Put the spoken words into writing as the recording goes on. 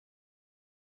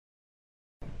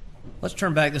Let's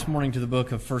turn back this morning to the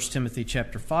book of 1 Timothy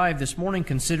chapter 5. This morning,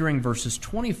 considering verses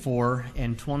 24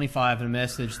 and 25 in a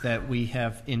message that we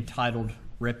have entitled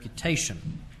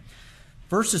Reputation.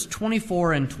 Verses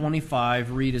 24 and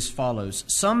 25 read as follows: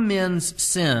 Some men's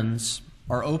sins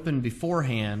are open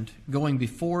beforehand, going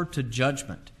before to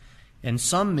judgment, and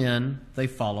some men they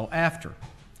follow after.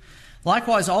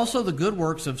 Likewise also the good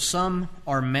works of some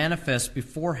are manifest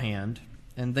beforehand,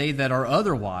 and they that are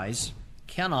otherwise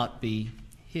cannot be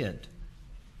hid.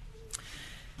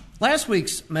 Last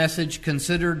week's message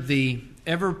considered the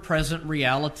ever-present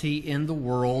reality in the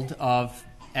world of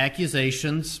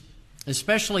accusations,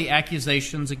 especially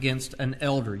accusations against an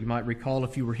elder. You might recall,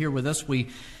 if you were here with us, we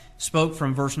spoke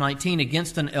from verse 19,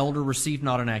 against an elder receive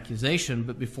not an accusation,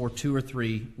 but before 2 or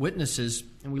 3 witnesses.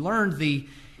 And we learned the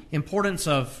importance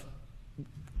of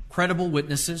credible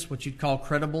witnesses, what you'd call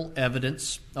credible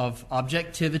evidence, of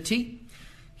objectivity,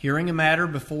 hearing a matter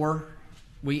before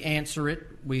we answer it.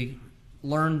 We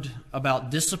learned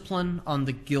about discipline on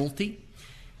the guilty,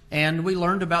 and we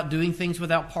learned about doing things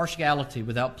without partiality,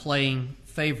 without playing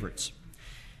favorites.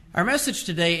 Our message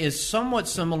today is somewhat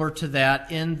similar to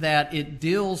that in that it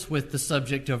deals with the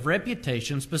subject of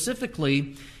reputation,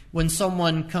 specifically when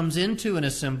someone comes into an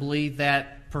assembly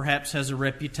that perhaps has a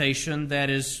reputation that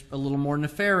is a little more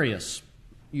nefarious.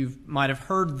 You might have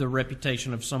heard the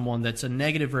reputation of someone that's a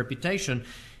negative reputation,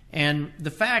 and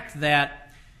the fact that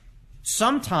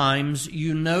sometimes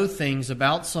you know things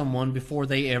about someone before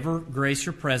they ever grace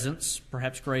your presence.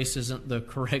 Perhaps grace isn't the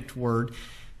correct word.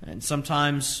 And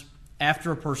sometimes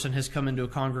after a person has come into a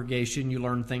congregation, you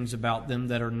learn things about them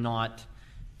that are not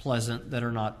pleasant, that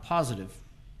are not positive.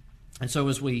 And so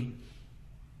as we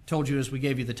told you, as we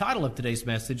gave you the title of today's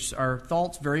message, our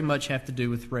thoughts very much have to do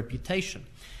with reputation.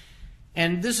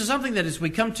 And this is something that as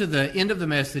we come to the end of the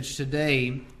message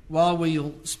today, while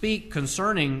we'll speak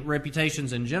concerning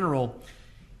reputations in general,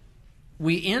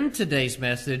 we end today's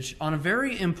message on a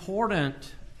very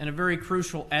important and a very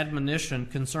crucial admonition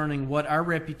concerning what our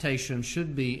reputation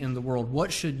should be in the world.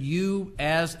 What should you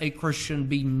as a Christian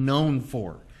be known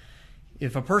for?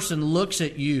 If a person looks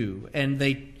at you and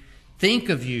they think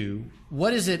of you,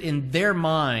 what is it in their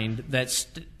mind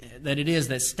that it is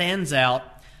that stands out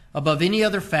above any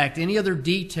other fact, any other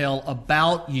detail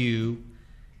about you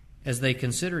as they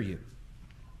consider you?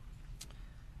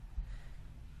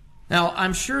 Now,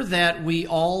 I'm sure that we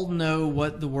all know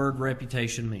what the word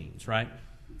reputation means, right?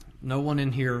 No one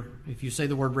in here, if you say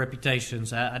the word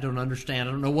reputations, I don't understand.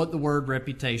 I don't know what the word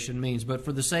reputation means, but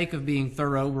for the sake of being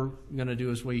thorough, we're going to do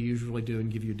as we usually do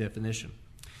and give you a definition.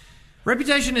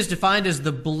 Reputation is defined as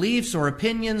the beliefs or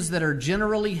opinions that are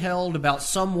generally held about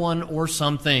someone or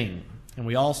something. And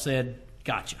we all said,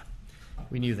 gotcha.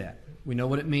 We knew that. We know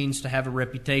what it means to have a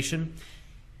reputation.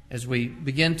 As we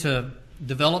begin to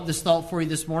develop this thought for you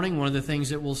this morning, one of the things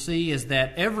that we'll see is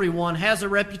that everyone has a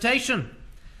reputation.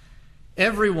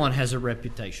 Everyone has a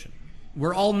reputation.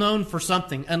 We're all known for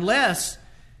something, unless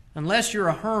you're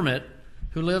a hermit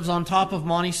who lives on top of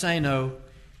Monte Sano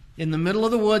in the middle of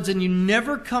the woods and you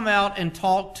never come out and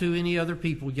talk to any other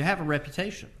people. You have a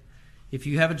reputation. If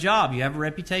you have a job, you have a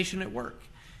reputation at work.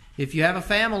 If you have a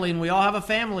family, and we all have a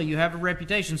family, you have a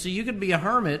reputation. So you could be a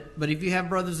hermit, but if you have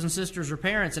brothers and sisters or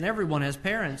parents, and everyone has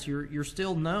parents, you're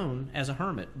still known as a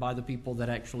hermit by the people that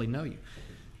actually know you.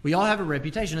 We all have a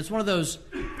reputation. It's one of those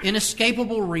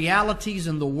inescapable realities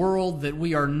in the world that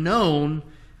we are known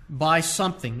by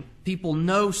something. People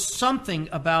know something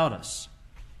about us.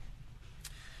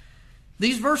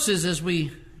 These verses, as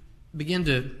we begin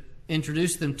to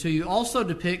introduce them to you, also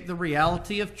depict the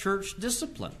reality of church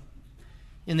discipline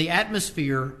in the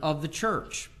atmosphere of the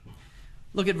church.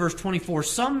 Look at verse 24.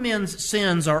 Some men's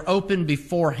sins are open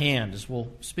beforehand, as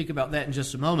we'll speak about that in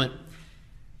just a moment.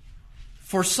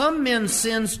 For some men's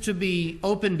sins to be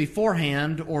open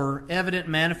beforehand or evident,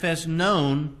 manifest,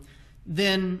 known,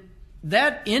 then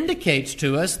that indicates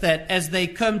to us that as they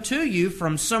come to you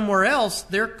from somewhere else,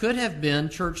 there could have been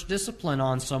church discipline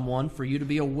on someone for you to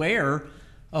be aware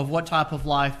of what type of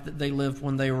life that they lived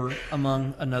when they were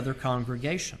among another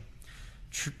congregation.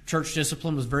 Church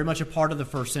discipline was very much a part of the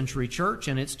first century church,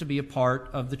 and it's to be a part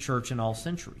of the church in all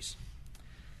centuries.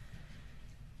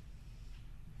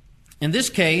 In this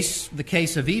case, the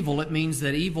case of evil, it means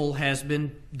that evil has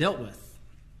been dealt with.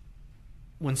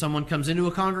 When someone comes into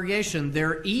a congregation,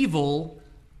 their evil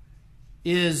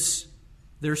is,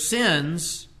 their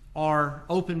sins are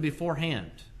open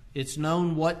beforehand. It's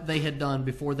known what they had done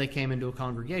before they came into a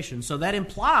congregation. So that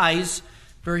implies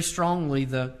very strongly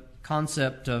the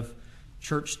concept of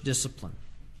church discipline.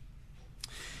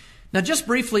 Now, just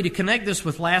briefly to connect this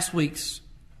with last week's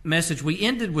message, we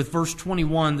ended with verse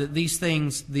 21 that these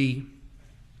things, the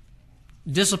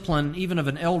discipline, even of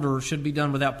an elder, should be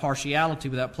done without partiality,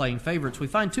 without playing favorites. We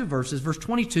find two verses. Verse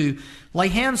 22, lay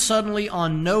hands suddenly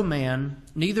on no man,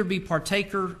 neither be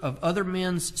partaker of other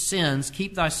men's sins,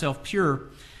 keep thyself pure.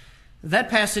 That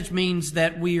passage means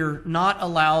that we are not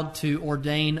allowed to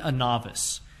ordain a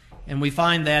novice. And we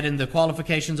find that in the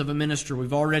qualifications of a minister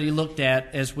we've already looked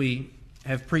at as we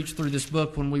have preached through this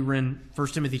book when we were in 1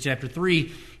 Timothy chapter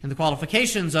 3. In the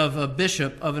qualifications of a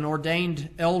bishop, of an ordained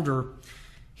elder,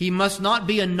 he must not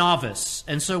be a novice.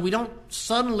 And so we don't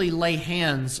suddenly lay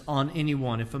hands on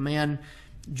anyone. If a man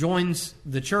joins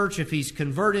the church, if he's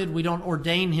converted, we don't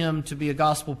ordain him to be a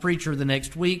gospel preacher the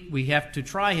next week. We have to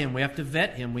try him. We have to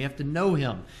vet him. We have to know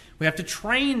him. We have to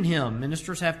train him.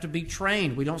 Ministers have to be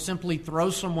trained. We don't simply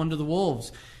throw someone to the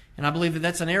wolves. And I believe that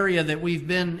that's an area that we've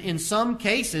been, in some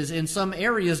cases, in some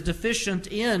areas, deficient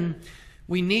in.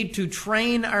 We need to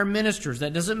train our ministers.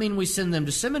 That doesn't mean we send them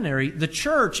to seminary. The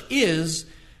church is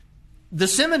the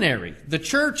seminary. The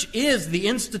church is the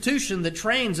institution that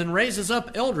trains and raises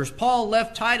up elders. Paul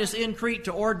left Titus in Crete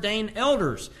to ordain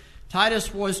elders.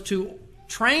 Titus was to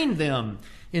train them,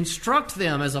 instruct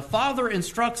them as a father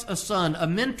instructs a son, a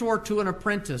mentor to an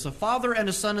apprentice, a father and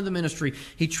a son in the ministry.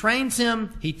 He trains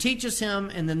him, he teaches him,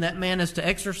 and then that man is to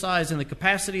exercise in the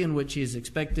capacity in which he is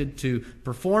expected to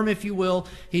perform, if you will.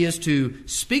 He is to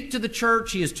speak to the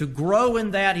church, he is to grow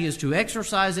in that, he is to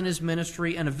exercise in his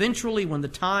ministry, and eventually, when the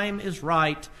time is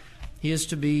right, he is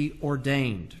to be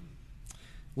ordained.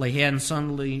 Lay hands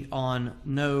suddenly on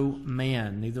no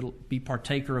man, neither be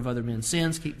partaker of other men's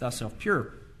sins, keep thyself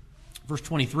pure. Verse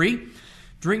 23,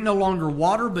 drink no longer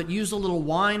water, but use a little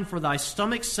wine for thy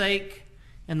stomach's sake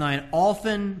and thine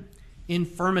often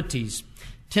infirmities.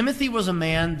 Timothy was a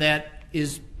man that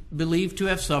is believed to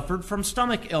have suffered from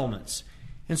stomach ailments.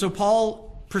 And so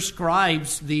Paul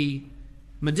prescribes the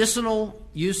medicinal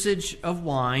usage of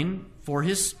wine for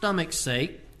his stomach's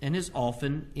sake and his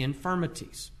often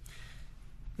infirmities.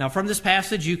 Now, from this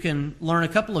passage, you can learn a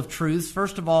couple of truths.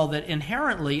 First of all, that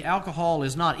inherently alcohol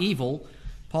is not evil.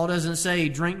 Paul doesn't say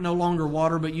drink no longer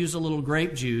water, but use a little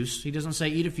grape juice. He doesn't say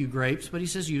eat a few grapes, but he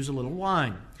says use a little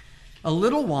wine. A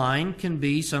little wine can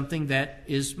be something that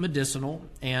is medicinal,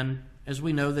 and as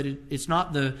we know that it's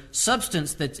not the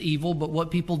substance that's evil, but what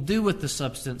people do with the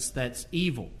substance that's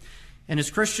evil. And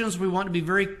as Christians, we want to be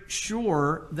very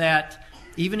sure that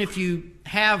even if you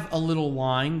have a little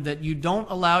wine, that you don't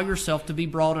allow yourself to be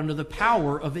brought under the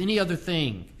power of any other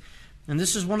thing. And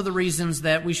this is one of the reasons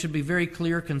that we should be very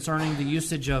clear concerning the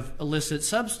usage of illicit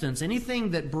substance.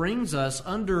 Anything that brings us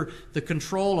under the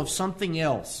control of something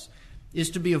else is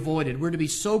to be avoided. We're to be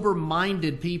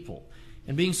sober-minded people.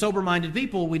 And being sober-minded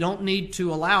people, we don't need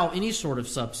to allow any sort of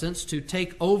substance to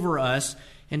take over us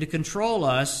and to control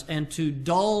us and to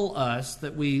dull us,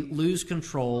 that we lose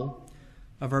control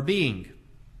of our being.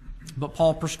 But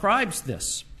Paul prescribes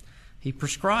this. He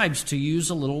prescribes to use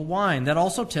a little wine. That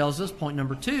also tells us, point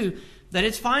number 2, that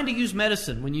it's fine to use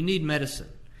medicine when you need medicine.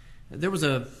 There was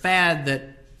a fad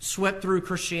that swept through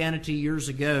Christianity years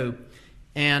ago,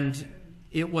 and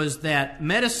it was that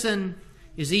medicine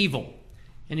is evil.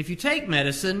 And if you take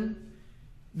medicine,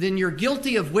 then you're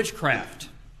guilty of witchcraft.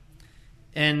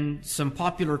 And some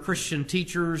popular Christian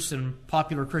teachers and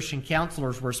popular Christian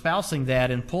counselors were espousing that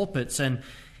in pulpits, and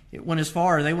they went as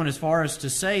far as to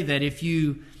say that if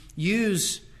you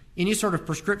use any sort of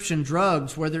prescription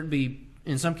drugs, whether it be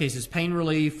in some cases pain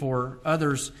relief or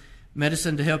others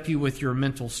medicine to help you with your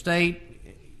mental state,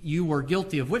 you were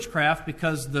guilty of witchcraft,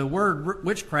 because the word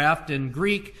witchcraft in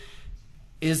Greek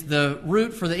is the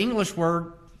root for the English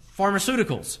word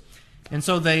pharmaceuticals. And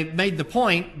so they made the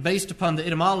point, based upon the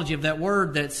etymology of that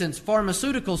word, that since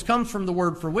pharmaceuticals comes from the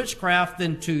word for witchcraft,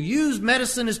 then to use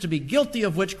medicine is to be guilty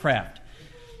of witchcraft.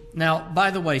 Now,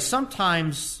 by the way,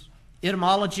 sometimes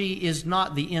etymology is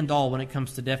not the end-all when it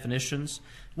comes to definitions.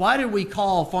 Why do we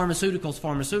call pharmaceuticals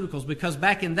pharmaceuticals? Because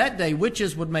back in that day,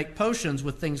 witches would make potions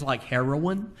with things like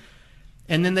heroin,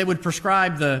 and then they would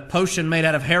prescribe the potion made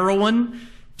out of heroin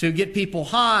to get people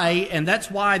high, and that's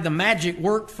why the magic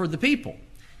worked for the people.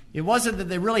 It wasn't that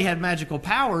they really had magical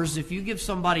powers. If you give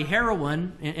somebody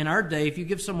heroin, in our day, if you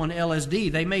give someone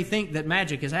LSD, they may think that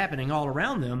magic is happening all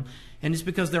around them, and it's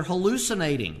because they're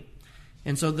hallucinating.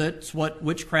 And so that's what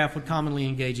witchcraft would commonly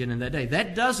engage in that day.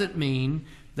 That doesn't mean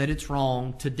that it's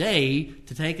wrong today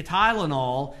to take a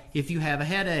Tylenol if you have a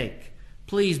headache.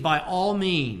 Please, by all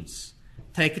means,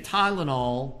 take a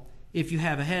Tylenol if you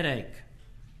have a headache.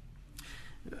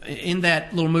 In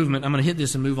that little movement, I'm going to hit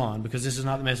this and move on because this is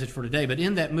not the message for today, but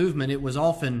in that movement, it was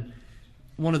often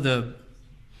one of the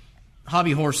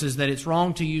hobby horses that it's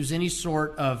wrong to use any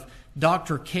sort of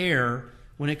doctor care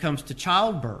when it comes to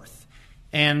childbirth.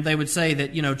 And they would say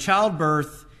that,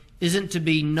 childbirth isn't to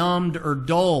be numbed or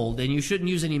dulled, and you shouldn't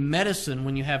use any medicine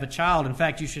when you have a child. In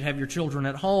fact, you should have your children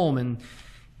at home, and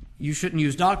you shouldn't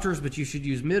use doctors, but you should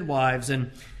use midwives.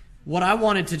 And what I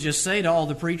wanted to just say to all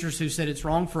the preachers who said it's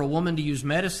wrong for a woman to use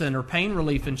medicine or pain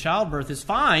relief in childbirth is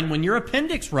fine. When your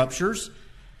appendix ruptures,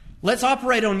 let's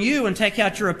operate on you and take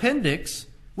out your appendix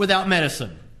without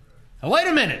medicine. Now, wait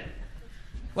a minute.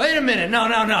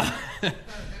 No.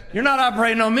 You're not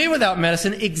operating on me without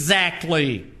medicine.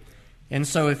 Exactly. And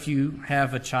so if you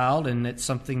have a child and it's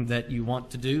something that you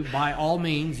want to do, by all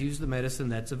means, use the medicine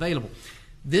that's available.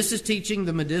 This is teaching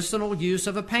the medicinal use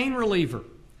of a pain reliever.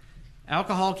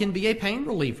 Alcohol can be a pain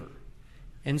reliever.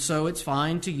 And so it's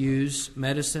fine to use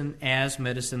medicine as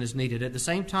medicine is needed. At the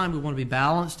same time, we want to be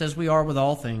balanced as we are with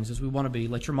all things, as we want to be.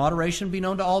 Let your moderation be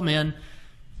known to all men.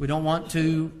 We don't want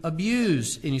to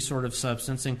abuse any sort of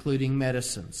substance, including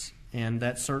medicines. And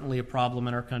that's certainly a problem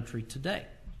in our country today.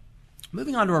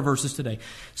 Moving on to our verses today.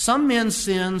 Some men's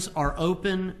sins are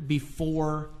open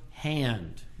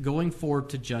beforehand, going forward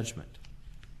to judgment.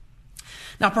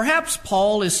 Now, perhaps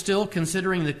Paul is still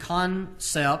considering the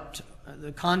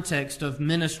context of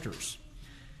ministers.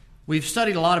 We've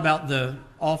studied a lot about the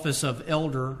office of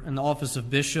elder and the office of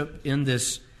bishop in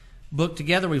this book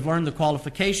together. We've learned the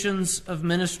qualifications of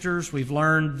ministers. We've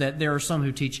learned that there are some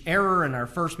who teach error. And our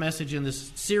first message in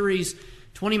this series,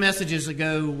 20 messages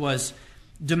ago, was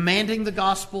demanding the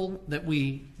gospel, that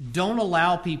we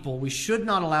should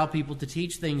not allow people to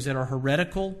teach things that are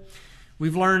heretical.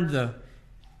 We've learned the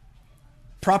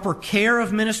proper care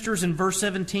of ministers in verse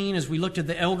 17 as we looked at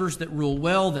the elders that rule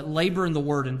well, that labor in the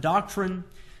word and doctrine,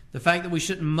 the fact that we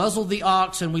shouldn't muzzle the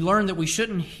ox, and we learned that we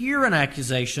shouldn't hear an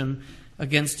accusation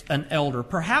against an elder.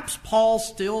 Perhaps Paul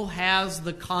still has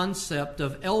the concept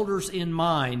of elders in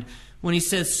mind when he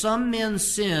says some men's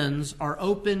sins are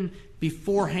open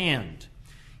beforehand.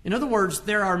 In other words,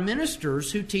 there are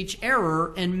ministers who teach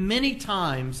error, and many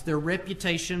times their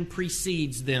reputation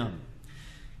precedes them.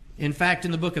 In fact,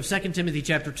 in the book of 2 Timothy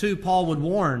chapter 2, Paul would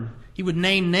warn, he would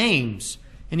name names,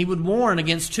 and he would warn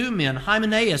against two men,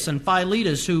 Hymenaeus and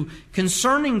Philetus, who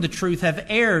concerning the truth have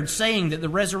erred, saying that the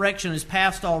resurrection is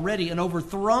past already and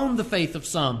overthrown the faith of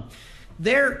some.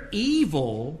 Their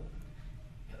evil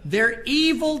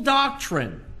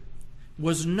doctrine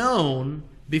was known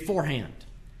beforehand.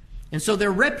 And so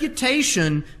their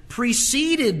reputation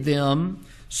preceded them,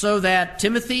 so that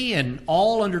Timothy and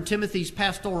all under Timothy's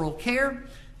pastoral care,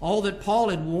 all that Paul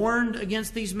had warned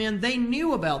against these men, they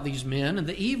knew about these men and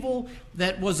the evil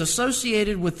that was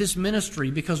associated with this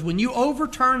ministry. Because when you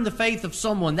overturn the faith of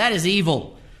someone, that is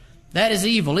evil. That is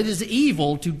evil. It is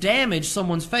evil to damage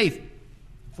someone's faith.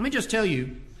 Let me just tell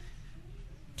you,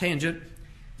 tangent,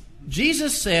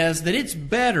 Jesus says that it's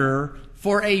better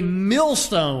for a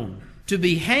millstone to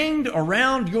be hanged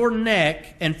around your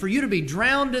neck and for you to be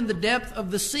drowned in the depth of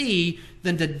the sea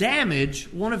than to damage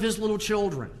one of his little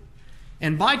children.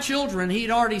 And by children, he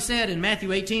had already said in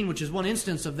Matthew 18, which is one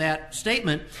instance of that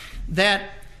statement,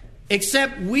 that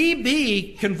except we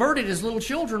be converted as little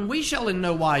children, we shall in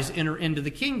no wise enter into the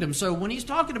kingdom. So when he's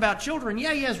talking about children, he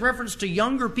has reference to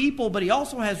younger people, but he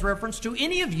also has reference to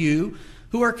any of you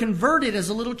who are converted as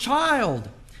a little child,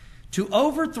 to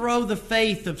overthrow the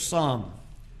faith of some.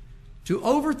 To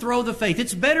overthrow the faith.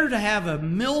 It's better to have a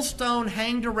millstone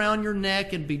hanged around your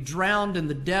neck and be drowned in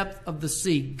the depth of the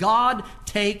sea. God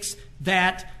takes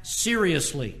that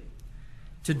seriously.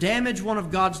 To damage one of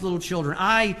God's little children.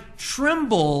 I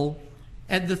tremble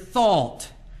at the thought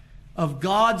of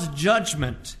God's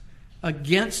judgment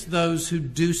against those who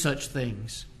do such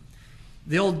things.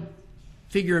 The old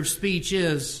figure of speech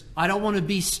is, I don't want to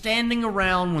be standing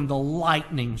around when the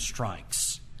lightning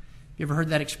strikes. You ever heard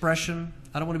that expression?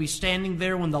 I don't want to be standing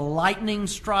there when the lightning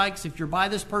strikes. If you're by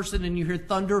this person and you hear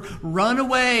thunder, run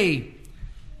away,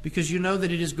 because you know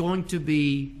that it is going to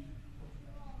be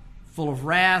full of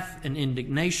wrath and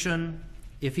indignation.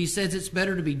 If he says it's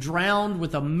better to be drowned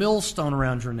with a millstone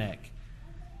around your neck,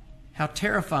 how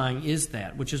terrifying is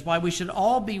that? Which is why we should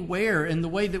all beware in the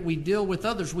way that we deal with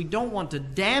others. We don't want to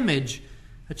damage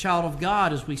a child of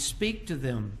God as we speak to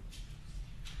them.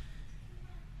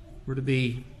 We're to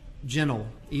be gentle,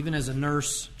 even as a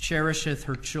nurse cherisheth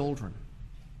her children.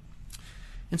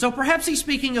 And so perhaps he's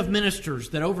speaking of ministers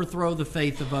that overthrow the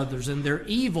faith of others, and their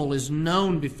evil is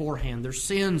known beforehand. Their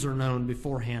sins are known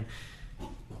beforehand.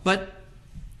 But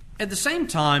at the same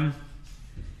time,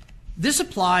 this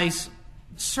applies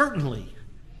certainly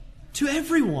to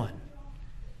everyone.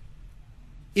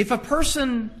 If a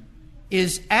person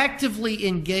is actively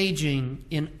engaging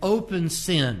in open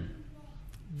sin,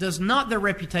 does not their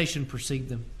reputation precede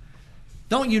them?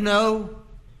 Don't you know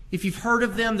if you've heard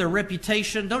of them, their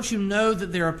reputation, don't you know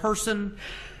that they're a person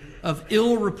of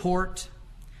ill report?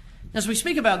 As we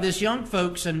speak about this, young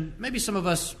folks, and maybe some of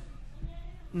us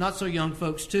not so young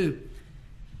folks too,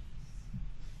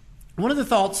 one of the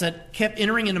thoughts that kept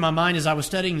entering into my mind as I was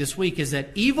studying this week is that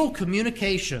evil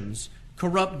communications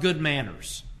corrupt good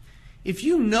manners. If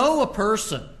you know a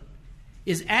person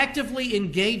is actively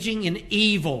engaging in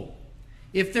evil,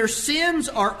 if their sins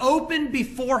are open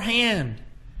beforehand,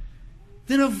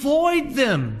 then avoid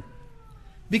them,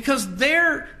 because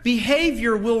their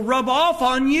behavior will rub off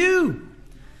on you.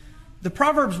 The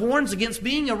Proverbs warns against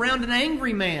being around an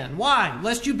angry man. Why?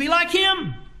 Lest you be like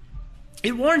him.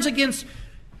 It warns against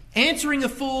answering a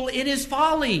fool in his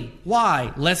folly.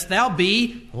 Why? Lest thou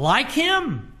be like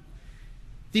him.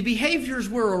 The behaviors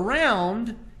we're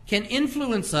around can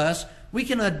influence us. We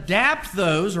can adapt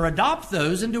those or adopt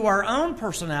those into our own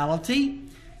personality.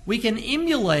 We can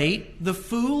emulate the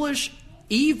foolish,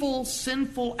 evil,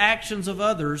 sinful actions of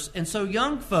others. And so,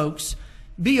 young folks,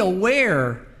 be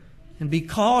aware and be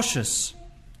cautious.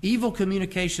 Evil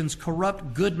communications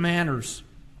corrupt good manners.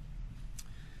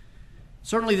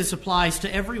 Certainly this applies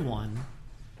to everyone.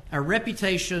 Our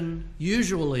reputation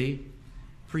usually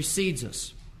precedes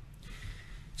us.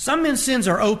 Some men's sins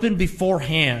are open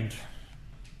beforehand,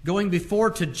 going before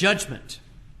to judgment,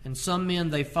 and some men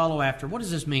they follow after. What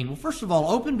does this mean? Well, first of all,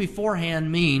 open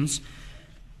beforehand means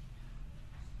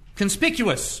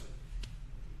conspicuous.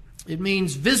 It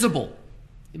means visible.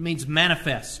 It means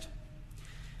manifest.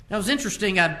 Now, it was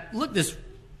interesting. I looked this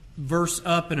verse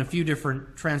up in a few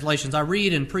different translations. I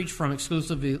read and preach from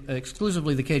exclusively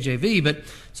the KJV, but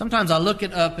sometimes I look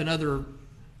it up in other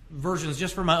versions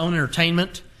just for my own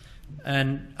entertainment.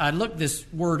 And I looked this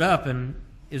word up, and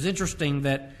it was interesting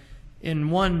that in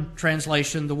one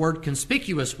translation, the word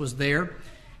conspicuous was there.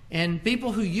 And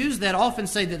people who use that often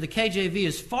say that the KJV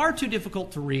is far too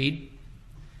difficult to read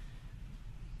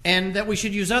and that we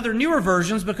should use other newer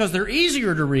versions because they're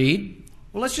easier to read.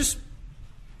 Well, let's just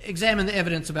examine the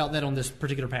evidence about that on this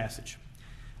particular passage.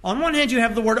 On one hand, you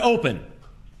have the word open.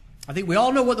 I think we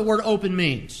all know what the word open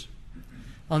means.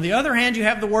 On the other hand, you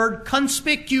have the word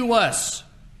conspicuous.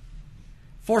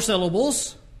 4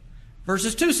 syllables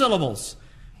versus 2 syllables.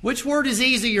 Which word is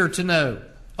easier to know?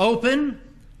 Open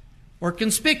or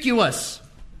conspicuous?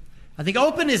 I think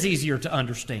open is easier to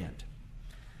understand.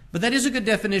 But that is a good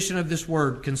definition of this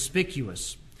word,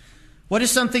 conspicuous. What is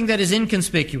something that is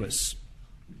inconspicuous?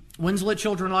 Winslet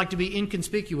children like to be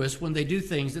inconspicuous when they do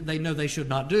things that they know they should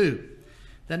not do.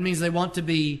 That means they want to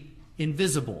be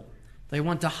invisible. They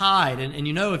want to hide. And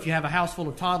you know, if you have a house full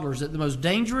of toddlers, that the most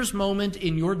dangerous moment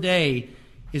in your day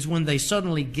is when they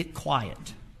suddenly get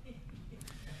quiet.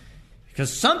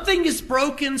 Because something is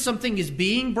broken, something is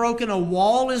being broken, a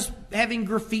wall is having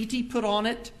graffiti put on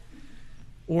it.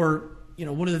 Or,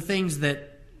 one of the things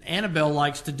that Annabelle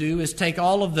likes to do is take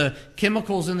all of the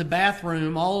chemicals in the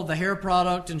bathroom, all of the hair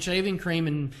product and shaving cream,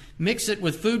 and mix it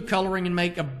with food coloring and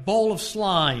make a bowl of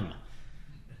slime.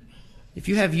 If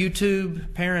you have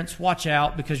YouTube, parents, watch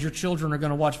out, because your children are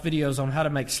going to watch videos on how to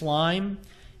make slime.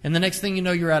 And the next thing you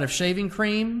know, you're out of shaving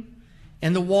cream,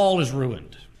 and the wall is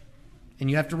ruined. And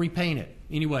you have to repaint it.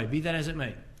 Anyway, be that as it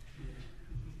may.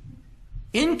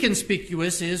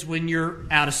 Inconspicuous is when you're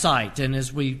out of sight. And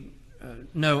as we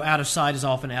know, out of sight is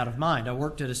often out of mind. I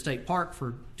worked at a state park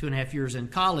for 2.5 years in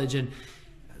college, and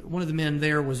one of the men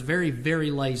there was very, very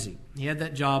lazy. He had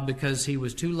that job because he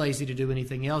was too lazy to do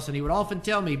anything else. And he would often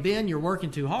tell me, Ben, you're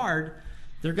working too hard.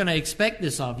 They're going to expect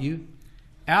this of you.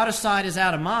 Out of sight is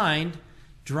out of mind.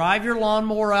 Drive your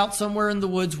lawnmower out somewhere in the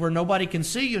woods where nobody can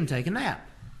see you and take a nap.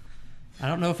 I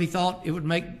don't know if he thought it would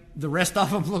make the rest of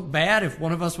them look bad if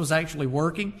one of us was actually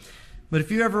working. But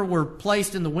if you ever were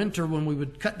placed in the winter when we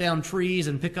would cut down trees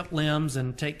and pick up limbs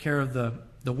and take care of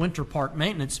the winter park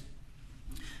maintenance,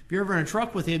 if you're ever in a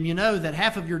truck with him, you know that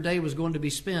half of your day was going to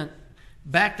be spent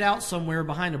backed out somewhere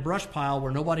behind a brush pile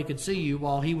where nobody could see you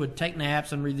while he would take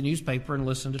naps and read the newspaper and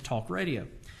listen to talk radio.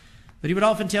 But he would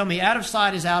often tell me, out of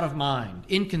sight is out of mind,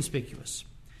 inconspicuous.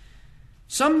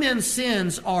 Some men's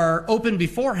sins are open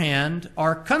beforehand,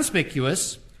 are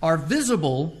conspicuous, are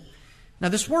visible. Now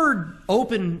this word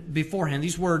open beforehand,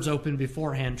 these words open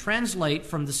beforehand, translate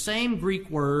from the same Greek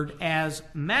word as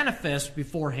manifest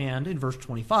beforehand in verse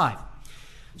 25.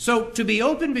 So to be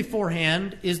open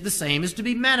beforehand is the same as to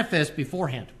be manifest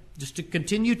beforehand. Just to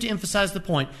continue to emphasize the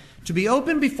point, to be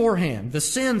open beforehand, the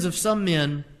sins of some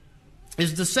men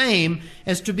is the same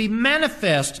as to be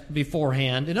manifest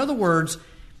beforehand. In other words,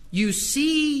 you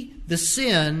see the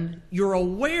sin, you're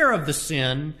aware of the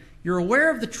sin, you're aware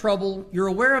of the trouble, you're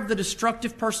aware of the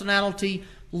destructive personality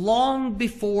long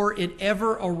before it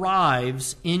ever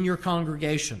arrives in your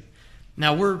congregation.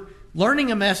 Now, we're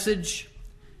learning a message.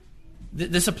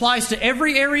 This applies to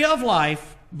every area of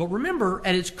life, but remember,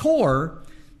 at its core,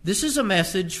 this is a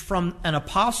message from an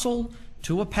apostle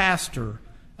to a pastor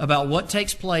about what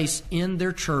takes place in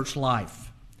their church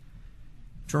life.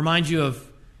 To remind you of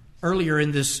earlier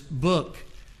in this book,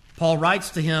 Paul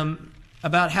writes to him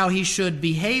about how he should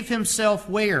behave himself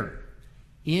where?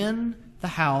 In the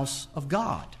house of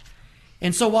God.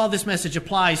 And so while this message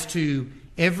applies to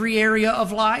every area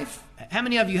of life, how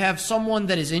many of you have someone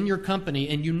that is in your company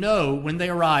and you know when they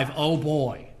arrive, oh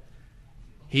boy,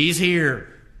 he's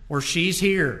here or she's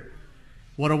here.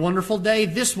 What a wonderful day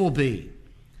this will be.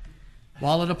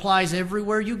 While it applies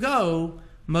everywhere you go,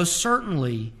 most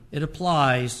certainly it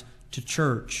applies to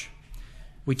church.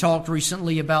 We talked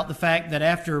recently about the fact that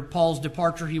after Paul's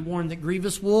departure, he warned that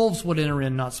grievous wolves would enter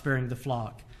in, not sparing the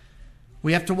flock.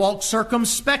 We have to walk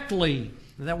circumspectly.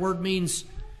 That word means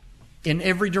in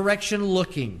every direction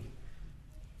looking.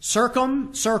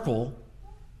 Circle,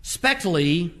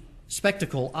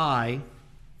 spectacle, eye,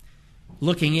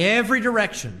 looking every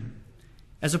direction.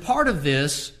 As a part of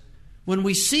this, when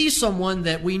we see someone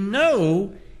that we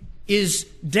know is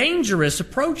dangerous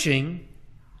approaching,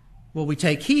 well, we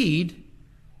take heed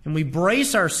and we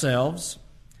brace ourselves.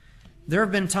 There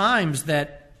have been times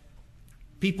that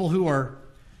people who are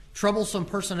troublesome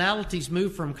personalities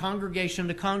move from congregation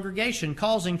to congregation,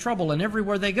 causing trouble, and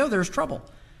everywhere they go, there's trouble.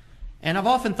 And I've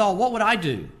often thought, what would I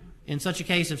do in such a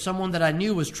case if someone that I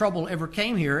knew was trouble ever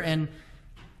came here? And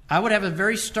I would have a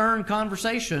very stern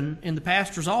conversation in the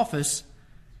pastor's office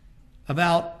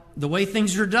about the way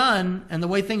things are done and the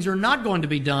way things are not going to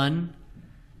be done.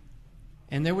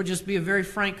 And there would just be a very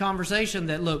frank conversation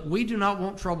that, look, we do not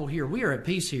want trouble here. We are at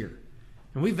peace here.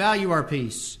 And we value our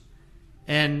peace.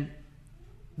 And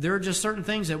there are just certain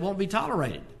things that won't be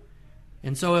tolerated.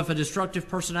 And so if a destructive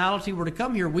personality were to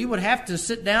come here, we would have to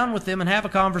sit down with them and have a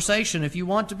conversation. If you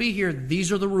want to be here,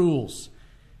 these are the rules.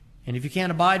 And if you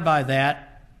can't abide by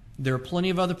that, there are plenty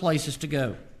of other places to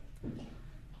go.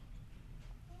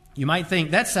 You might think,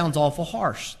 that sounds awful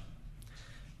harsh.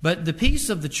 But the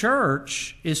peace of the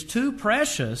church is too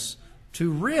precious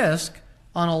to risk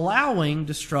on allowing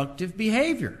destructive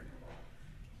behavior.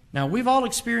 Now, we've all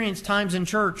experienced times in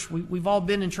church. We've all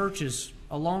been in churches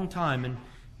a long time, and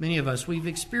many of us, we've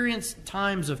experienced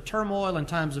times of turmoil and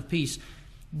times of peace.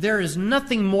 There is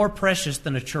nothing more precious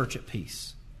than a church at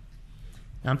peace.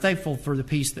 Now, I'm thankful for the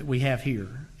peace that we have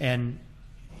here. And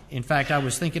in fact, I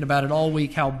was thinking about it all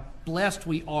week, how blessed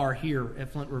we are here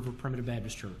at Flint River Primitive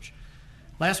Baptist Church.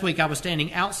 Last week, I was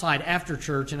standing outside after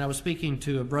church, and I was speaking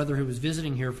to a brother who was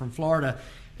visiting here from Florida,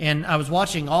 and I was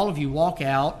watching all of you walk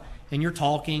out, and you're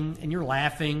talking, and you're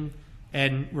laughing,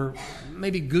 and we're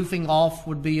maybe goofing off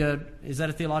would be is that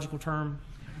a theological term?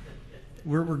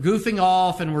 We're goofing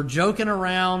off, and we're joking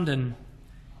around, and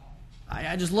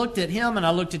I just looked at him, and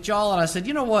I looked at y'all, and I said,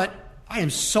 you know what? I am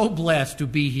so blessed to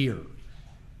be here.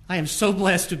 I am so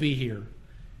blessed to be here.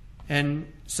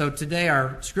 And so today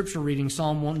our scripture reading,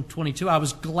 Psalm 122, I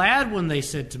was glad when they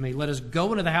said to me, let us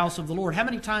go into the house of the Lord. How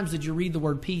many times did you read the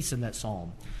word peace in that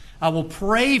psalm? I will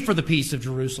pray for the peace of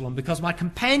Jerusalem because my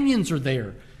companions are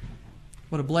there.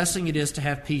 What a blessing it is to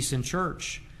have peace in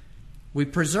church. We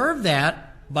preserve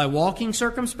that by walking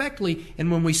circumspectly. And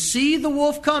when we see the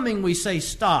wolf coming, we say,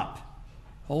 stop.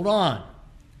 Hold on.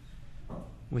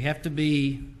 We have to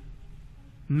be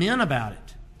men about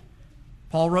it.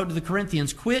 Paul wrote to the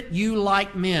Corinthians, quit you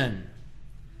like men.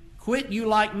 Quit you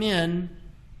like men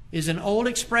is an old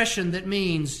expression that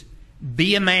means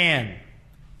be a man.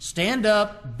 Stand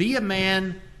up, be a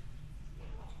man,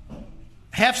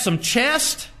 have some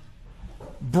chest,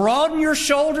 broaden your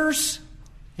shoulders,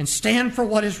 and stand for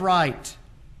what is right.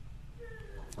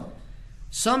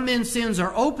 Some men's sins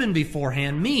are open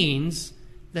beforehand means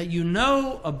that you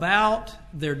know about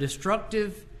their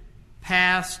destructive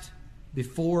past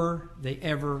before they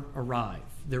ever arrive.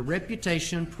 Their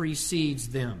reputation precedes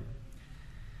them.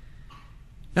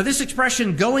 Now, this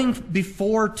expression, going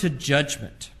before to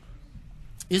judgment,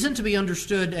 isn't to be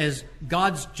understood as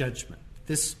God's judgment.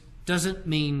 This doesn't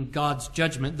mean God's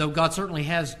judgment, though God certainly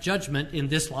has judgment in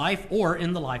this life or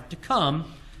in the life to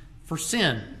come for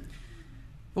sin.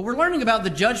 But we're learning about the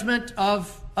judgment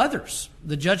of others,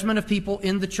 the judgment of people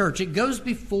in the church. It goes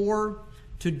before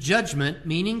to judgment,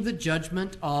 meaning the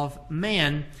judgment of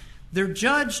man. They're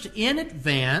judged in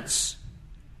advance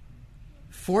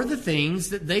for the things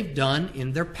that they've done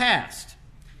in their past.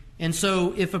 And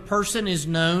so if a person is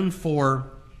known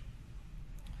for,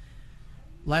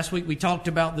 last week we talked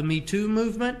about the Me Too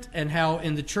movement and how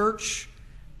in the church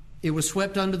It was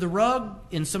swept under the rug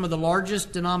in some of the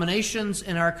largest denominations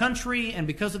in our country, and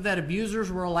because of that,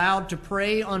 abusers were allowed to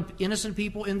prey on innocent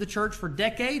people in the church for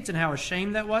decades, and how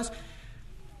ashamed that was.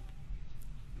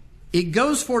 It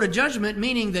goes forward to judgment,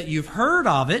 meaning that you've heard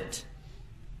of it,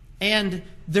 and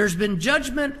there's been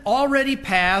judgment already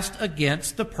passed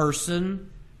against the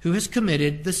person who has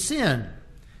committed the sin.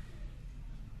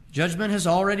 Judgment has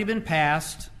already been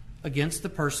passed against the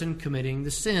person committing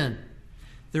the sin.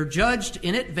 They're judged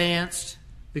in advance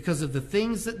because of the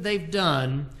things that they've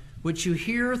done, which you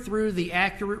hear through the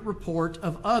accurate report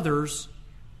of others.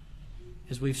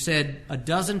 As we've said a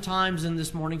dozen times in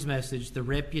this morning's message, the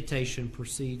reputation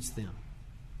precedes them.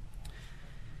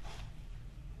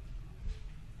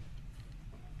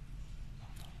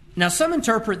 Now, some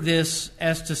interpret this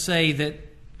as to say that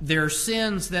there are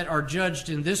sins that are judged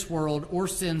in this world or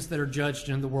sins that are judged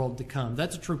in the world to come.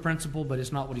 That's a true principle, but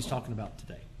it's not what he's talking about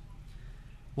today.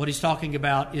 What he's talking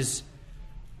about is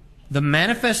the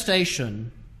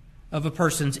manifestation of a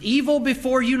person's evil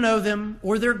before you know them,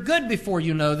 or their good before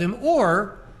you know them,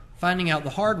 or finding out the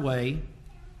hard way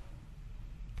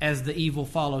as the evil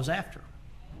follows after.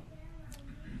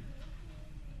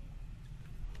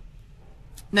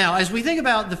 Now, as we think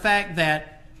about the fact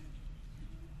that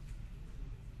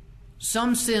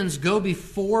some sins go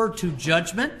before to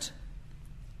judgment,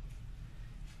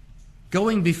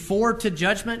 going before to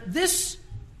judgment, this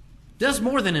does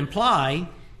more than imply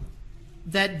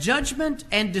that judgment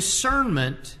and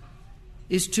discernment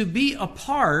is to be a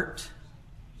part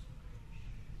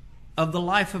of the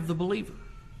life of the believer.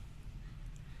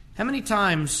 How many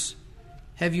times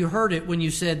have you heard it when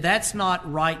you said, that's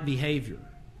not right behavior?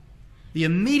 The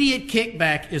immediate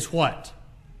kickback is what?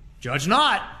 Judge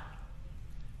not.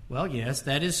 Well, yes,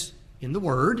 that is in the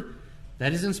Word.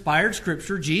 That is inspired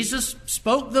Scripture. Jesus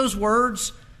spoke those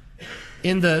words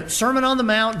in the Sermon on the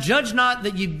Mount, judge not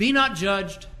that ye be not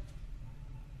judged.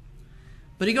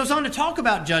 But he goes on to talk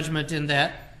about judgment in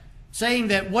that, saying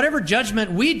that whatever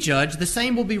judgment we judge, the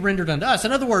same will be rendered unto us.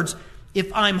 In other words,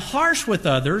 if I'm harsh with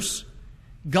others,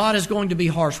 God is going to be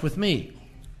harsh with me.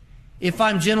 If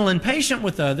I'm gentle and patient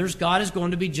with others, God is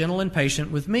going to be gentle and patient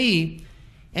with me.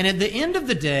 And at the end of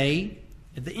the day,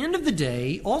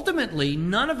 ultimately,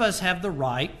 none of us have the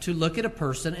right to look at a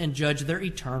person and judge their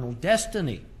eternal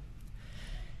destiny.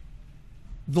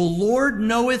 The Lord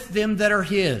knoweth them that are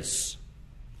His.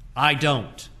 I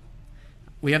don't.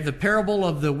 We have the parable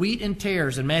of the wheat and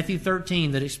tares in Matthew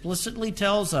 13 that explicitly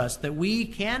tells us that we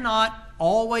cannot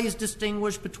always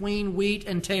distinguish between wheat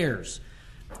and tares.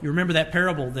 You remember that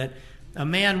parable that a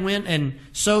man went and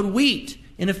sowed wheat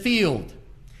in a field,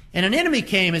 and an enemy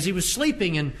came as he was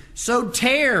sleeping and sowed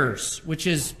tares, which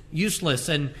is useless,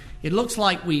 and it looks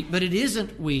like wheat, but it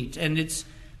isn't wheat, and it's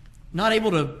not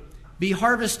able to be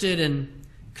harvested and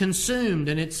consumed,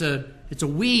 and it's a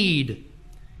weed.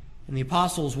 And the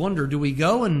apostles wonder, do we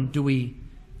go and do we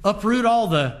uproot all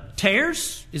the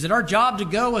tares? Is it our job to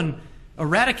go and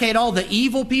eradicate all the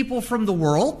evil people from the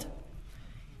world?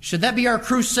 Should that be our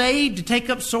crusade, to take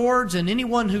up swords and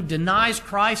anyone who denies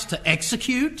Christ to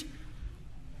execute?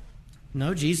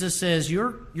 No, Jesus says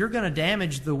you're going to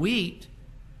damage the wheat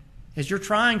as you're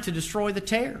trying to destroy the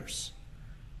tares.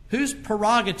 Whose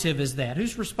prerogative is that?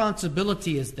 Whose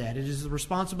responsibility is that? It is the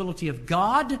responsibility of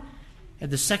God at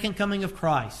the second coming of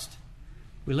Christ.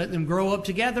 We let them grow up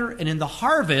together, and in the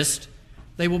harvest,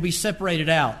 they will be separated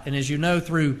out. And as you know,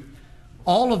 through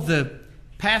all of the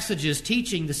passages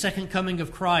teaching the second coming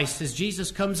of Christ, as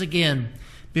Jesus comes again,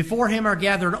 before Him are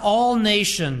gathered all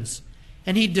nations,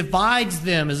 and He divides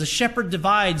them as a shepherd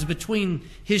divides between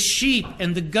His sheep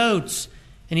and the goats.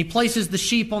 And He places the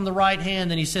sheep on the right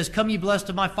hand, and He says, come ye blessed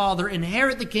of my Father,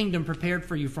 inherit the kingdom prepared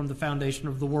for you from the foundation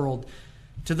of the world.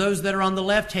 To those that are on the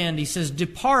left hand, He says,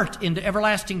 depart into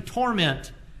everlasting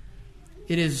torment.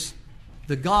 It is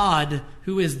the God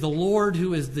who is the Lord,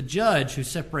 who is the judge, who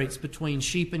separates between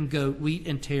sheep and goat, wheat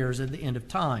and tares at the end of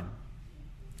time.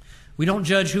 We don't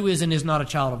judge who is and is not a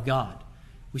child of God.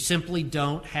 We simply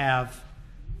don't have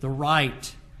the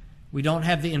right. We don't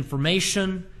have the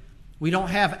information. We don't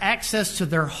have access to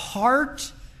their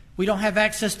heart. We don't have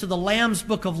access to the Lamb's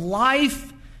book of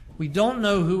life. We don't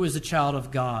know who is a child of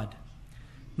God.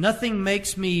 Nothing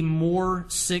makes me more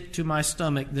sick to my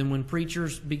stomach than when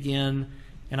preachers begin,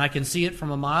 and I can see it from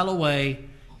a mile away,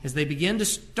 as they begin to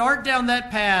start down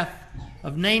that path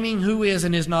of naming who is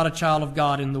and is not a child of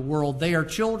God in the world. They are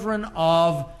children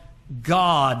of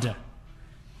God.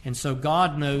 And so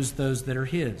God knows those that are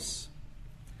His.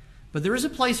 But there is a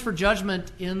place for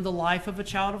judgment in the life of a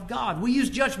child of God. We use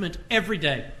judgment every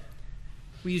day.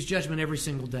 We use judgment every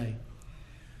single day.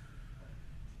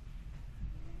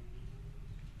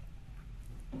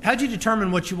 How'd you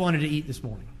determine what you wanted to eat this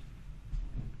morning?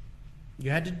 You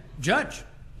had to judge.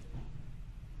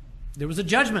 There was a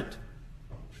judgment.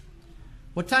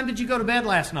 What time did you go to bed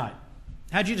last night?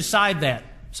 How'd you decide that?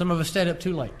 Some of us stayed up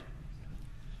too late.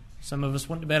 Some of us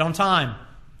went to bed on time.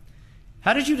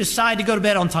 How did you decide to go to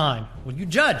bed on time? Well, you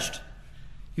judged.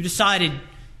 You decided.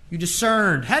 You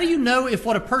discerned. How do you know if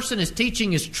what a person is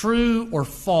teaching is true or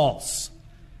false?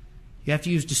 You have to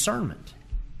use discernment.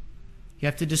 You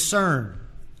have to discern.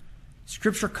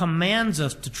 Scripture commands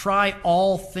us to try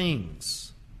all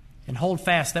things and hold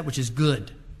fast that which is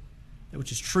good, that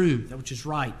which is true, that which is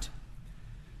right.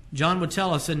 John would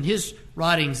tell us in his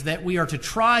writings that we are to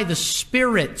try the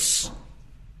spirits.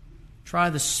 Try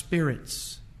the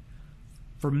spirits.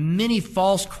 For many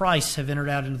false Christs have entered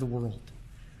out into the world.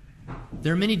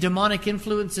 There are many demonic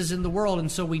influences in the world,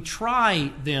 and so we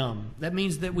try them. That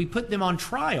means that we put them on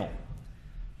trial.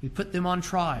 We put them on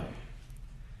trial.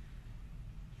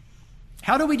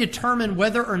 How do we determine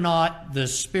whether or not the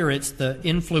spirits, the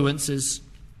influences,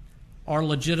 are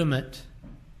legitimate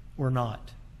or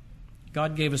not?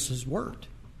 God gave us His Word,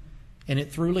 and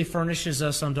it truly furnishes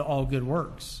us unto all good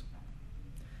works.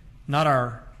 Not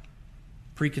our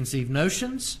preconceived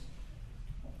notions,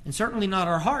 and certainly not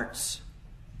our hearts.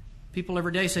 People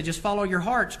every day say, just follow your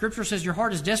heart. Scripture says your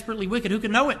heart is desperately wicked. Who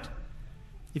can know it?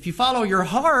 If you follow your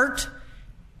heart,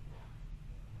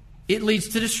 it leads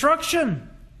to destruction.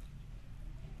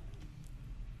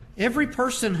 Every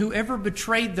person who ever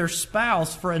betrayed their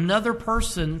spouse for another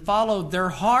person followed their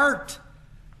heart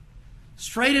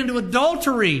straight into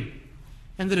adultery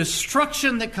and the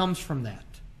destruction that comes from that.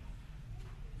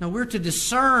 Now, we're to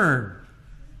discern.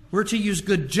 We're to use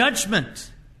good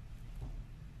judgment.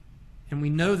 And we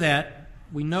know that.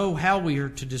 We know how we are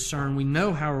to discern. We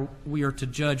know how we are to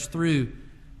judge through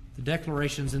the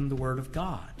declarations in the Word of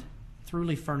God. It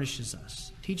truly furnishes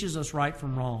us, teaches us right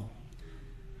from wrong.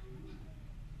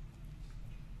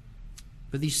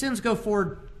 But these sins go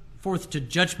forth to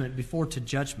judgment before to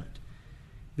judgment.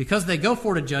 Because they go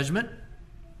forward to judgment,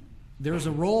 there is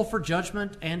a role for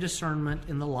judgment and discernment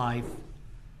in the life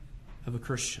of a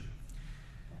Christian.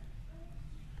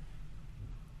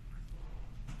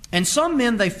 And some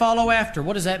men they follow after.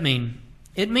 What does that mean?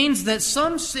 It means that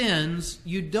some sins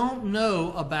you don't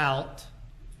know about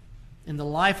in the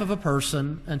life of a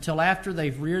person until after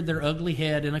they've reared their ugly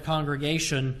head in a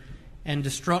congregation and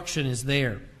destruction is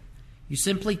there. You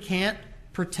simply can't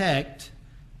protect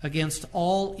against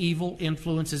all evil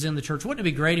influences in the church. Wouldn't it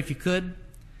be great if you could?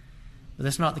 But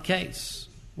that's not the case.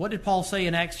 What did Paul say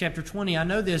in Acts chapter 20? I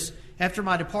know this, after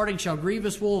my departing shall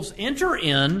grievous wolves enter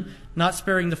in, not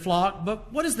sparing the flock.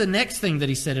 But what is the next thing that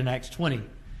he said in Acts 20?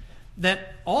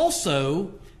 That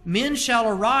also men shall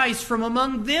arise from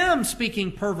among them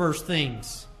speaking perverse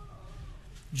things.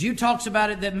 Jude talks about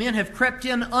it that men have crept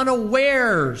in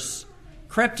unawares.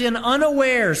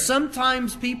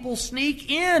 Sometimes people sneak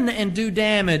in and do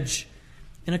damage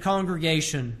in a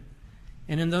congregation.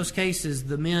 And in those cases,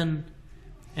 the men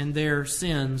and their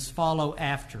sins follow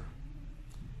after.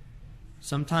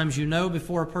 Sometimes you know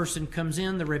before a person comes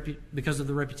in because of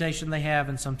the reputation they have,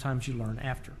 and sometimes you learn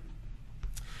after.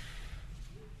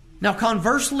 Now,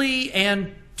 conversely,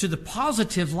 and to the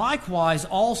positive, likewise,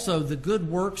 also the good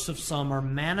works of some are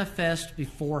manifest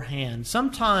beforehand.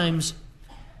 Sometimes,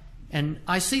 and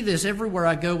I see this everywhere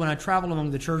I go when I travel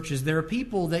among the churches, there are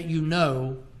people that you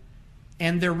know,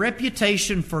 and their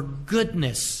reputation for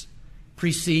goodness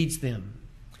precedes them.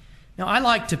 Now, I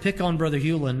like to pick on Brother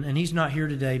Hewlin, and he's not here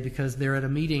today because they're at a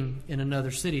meeting in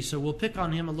another city, so we'll pick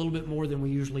on him a little bit more than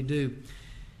we usually do.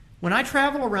 When I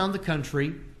travel around the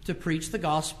country to preach the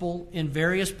gospel in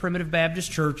various primitive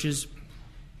Baptist churches,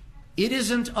 it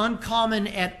isn't uncommon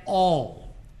at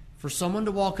all for someone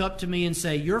to walk up to me and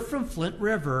say, "You're from Flint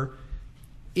River.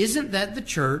 Isn't that the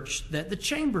church that the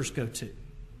Chambers go to?"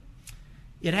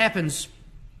 It happens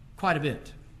quite a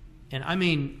bit. And I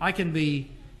mean, I can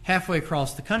be halfway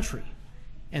across the country,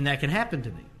 and that can happen to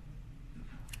me.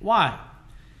 Why?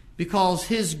 Because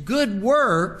his good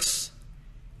works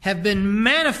have been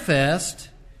manifest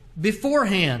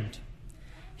beforehand.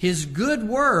 His good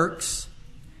works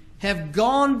have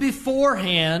gone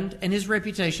beforehand, and his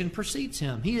reputation precedes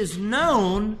him. He is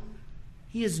known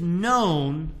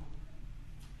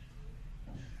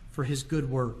for his good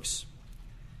works.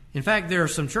 In fact, there are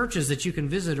some churches that you can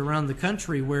visit around the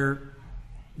country where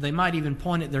they might even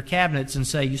point at their cabinets and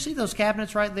say, "You see those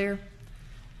cabinets right there?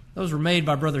 Those were made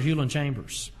by Brother Hewlin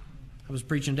Chambers." I was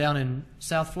preaching down in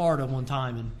South Florida one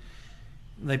time, and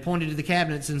they pointed to the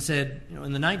cabinets and said,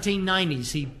 in the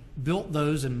 1990s, he built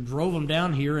those and drove them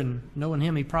down here, and knowing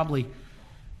him, he probably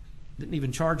didn't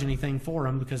even charge anything for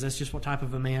them because that's just what type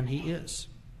of a man he is.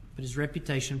 but his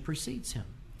reputation precedes him.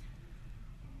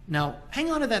 Now,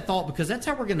 hang on to that thought, because that's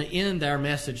how we're going to end our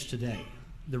message today.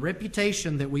 The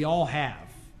reputation that we all have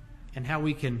and how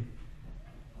we can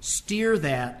steer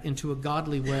that into a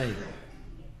godly way.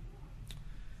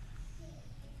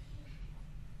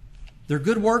 Their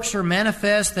good works are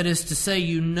manifest, that is to say,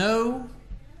 you know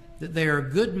that they are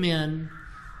good men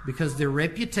because their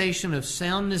reputation of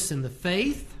soundness in the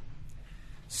faith,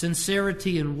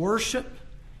 sincerity in worship,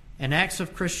 and acts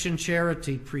of Christian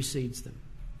charity precedes them.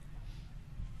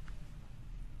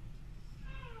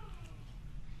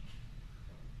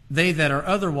 They that are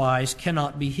otherwise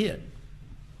cannot be hid.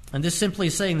 And this simply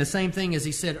is saying the same thing as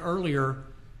he said earlier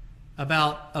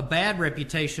about a bad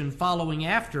reputation following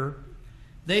after.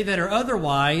 They that are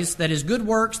otherwise, that is, good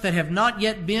works that have not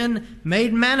yet been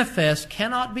made manifest,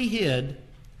 cannot be hid.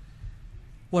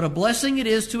 What a blessing it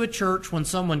is to a church when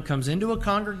someone comes into a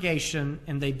congregation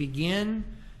and they begin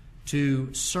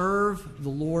to serve the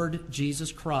Lord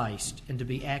Jesus Christ and to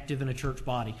be active in a church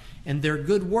body. And their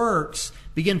good works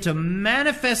begin to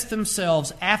manifest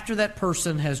themselves after that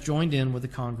person has joined in with the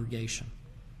congregation.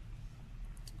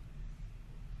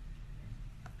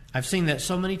 I've seen that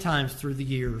so many times through the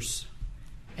years.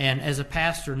 And as a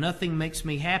pastor, nothing makes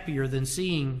me happier than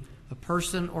seeing a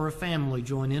person or a family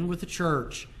join in with the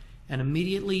church and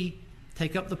immediately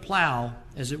take up the plow,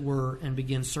 as it were, and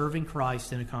begin serving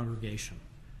Christ in a congregation.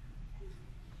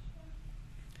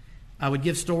 I would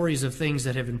give stories of things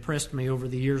that have impressed me over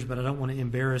the years, but I don't want to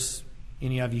embarrass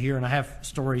any of you here, and I have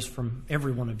stories from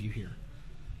every one of you here.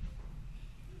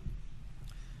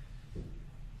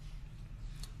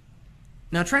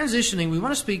 Now, transitioning, we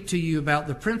want to speak to you about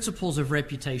the principles of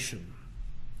reputation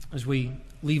as we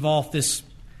leave off this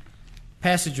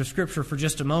passage of Scripture for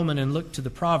just a moment and look to the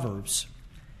Proverbs.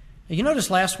 Now, you noticed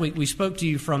last week we spoke to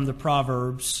you from the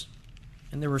Proverbs,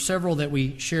 and there were several that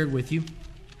we shared with you.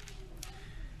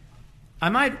 I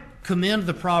might commend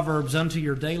the Proverbs unto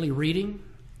your daily reading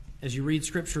as you read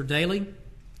Scripture daily.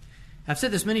 I've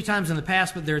said this many times in the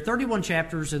past, but there are 31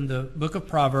 chapters in the book of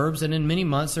Proverbs, and in many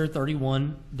months there are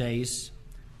 31 days.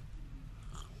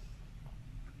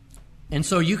 And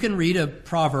so you can read a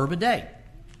proverb a day.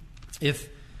 If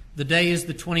the day is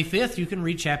the 25th, you can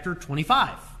read chapter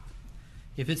 25.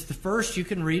 If it's the 1st, you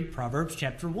can read Proverbs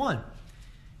chapter 1.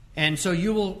 And so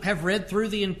you will have read through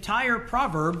the entire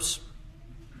Proverbs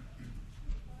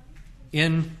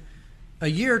in a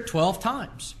year 12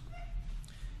 times.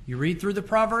 You read through the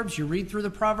Proverbs,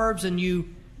 and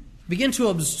you begin to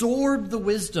absorb the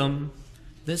wisdom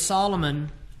that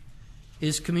Solomon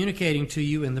is communicating to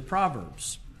you in the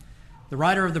Proverbs. The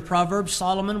writer of the Proverbs,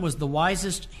 Solomon, was the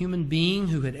wisest human being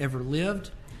who had ever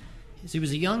lived. As he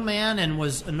was a young man and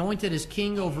was anointed as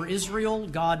king over Israel,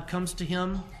 God comes to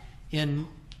him in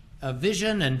a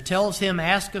vision and tells him,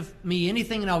 ask of me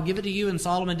anything and I'll give it to you. And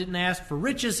Solomon didn't ask for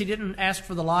riches. He didn't ask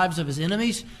for the lives of his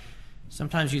enemies.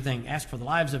 Sometimes you think, ask for the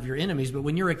lives of your enemies. But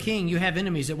when you're a king, you have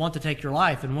enemies that want to take your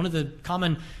life. And one of the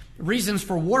common reasons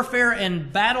for warfare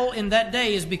and battle in that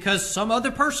day is because some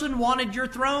other person wanted your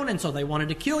throne, and so they wanted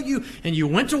to kill you, and you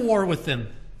went to war with them.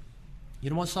 You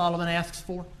know what Solomon asks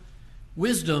for?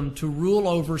 Wisdom to rule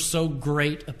over so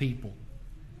great a people.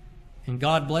 And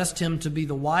God blessed him to be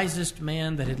the wisest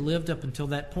man that had lived up until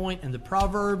that point. And the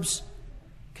Proverbs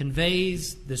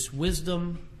conveys this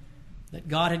wisdom that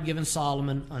God had given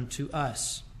Solomon unto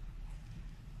us.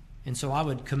 And so I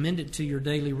would commend it to your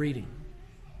daily reading.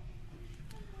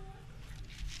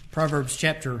 Proverbs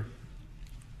chapter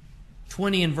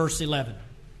 20 and verse 11.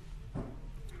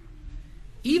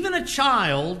 Even a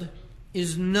child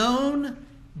is known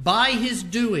by his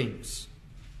doings,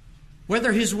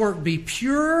 whether his work be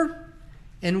pure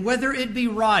and whether it be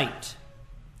right.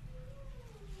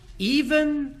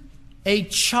 Even a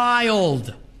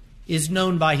child is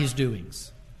known by his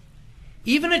doings.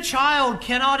 Even a child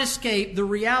cannot escape the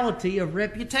reality of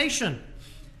reputation.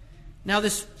 Now,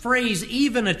 this phrase,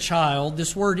 even a child,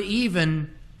 this word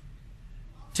even,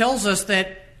 tells us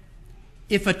that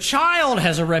if a child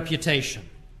has a reputation,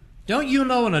 don't you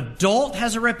know an adult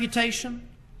has a reputation?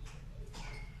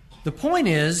 The point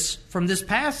is, from this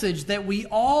passage, that we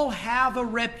all have a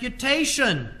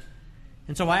reputation.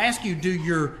 And so I ask you, do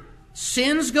your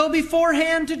sins go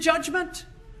beforehand to judgment?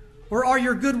 Or are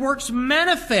your good works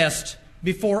manifest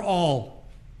before all?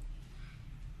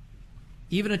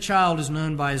 Even a child is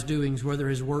known by his doings, whether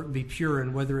his work be pure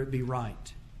and whether it be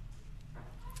right.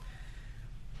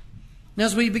 Now,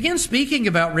 as we begin speaking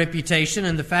about reputation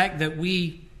and the fact that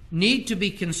we need to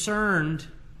be concerned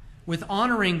with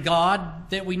honoring God,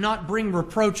 that we not bring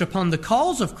reproach upon the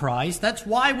cause of Christ, that's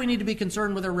why we need to be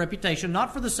concerned with our reputation,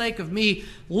 not for the sake of me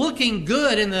looking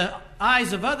good in the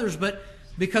eyes of others, but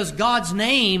because God's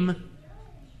name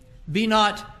be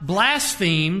not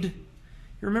blasphemed.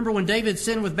 You remember when David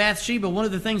sinned with Bathsheba, one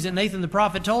of the things that Nathan the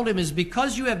prophet told him is,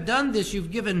 because you have done this,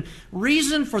 you've given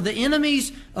reason for the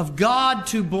enemies of God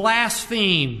to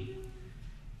blaspheme.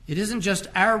 It isn't just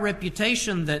our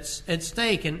reputation that's at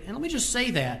stake. And let me just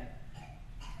say that.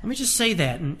 Let me just say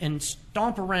that and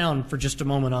stomp around for just a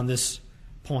moment on this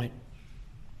point.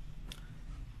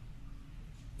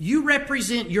 You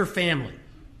represent your family.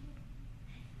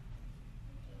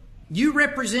 You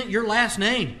represent your last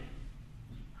name.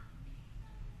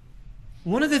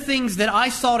 One of the things that I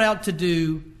sought out to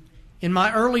do in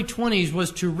my early 20s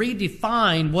was to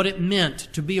redefine what it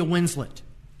meant to be a Winslet.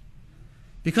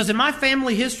 Because in my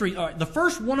family history, the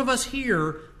first one of us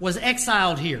here was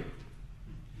exiled here.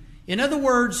 In other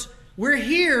words, we're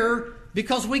here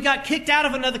because we got kicked out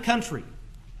of another country.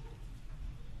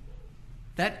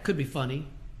 That could be funny,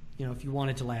 if you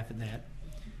wanted to laugh at that.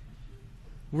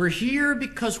 We're here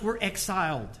because we're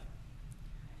exiled.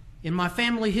 In my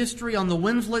family history, on the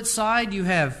Winslet side, you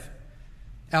have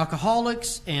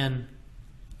alcoholics, and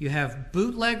you have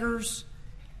bootleggers,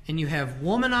 and you have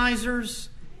womanizers,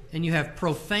 and you have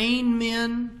profane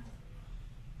men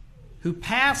who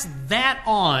pass that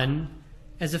on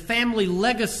as a family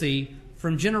legacy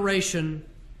from generation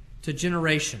to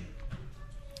generation.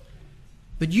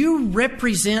 But you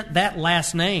represent that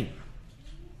last name.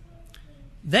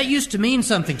 That used to mean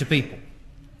something to people.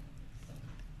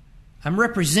 I'm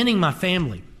representing my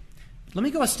family. Let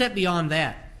me go a step beyond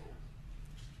that.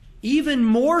 Even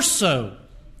more so,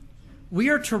 we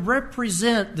are to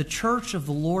represent the church of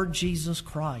the Lord Jesus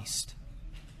Christ.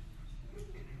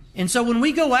 And so when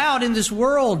we go out in this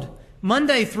world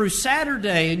Monday through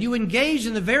Saturday and you engage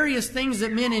in the various things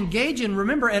that men engage in,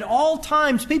 remember, at all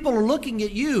times people are looking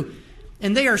at you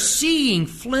and they are seeing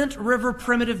Flint River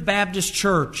Primitive Baptist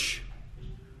Church,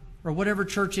 or whatever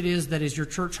church it is that is your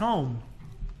church home.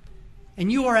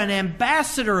 And you are an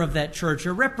ambassador of that church,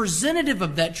 a representative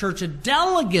of that church, a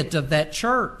delegate of that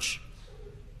church.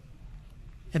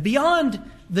 And beyond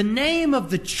the name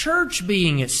of the church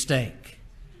being at stake,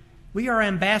 we are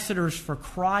ambassadors for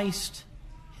Christ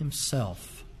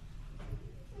Himself.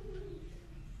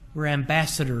 We're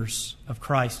ambassadors of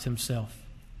Christ Himself.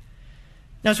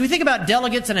 Now, as we think about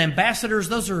delegates and ambassadors,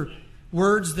 those are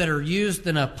words that are used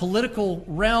in a political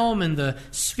realm in the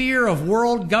sphere of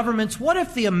world governments. What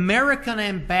if the American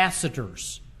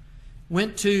ambassadors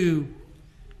went to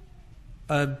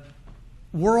a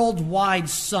worldwide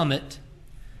summit?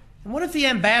 And what if the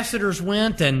ambassadors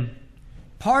went and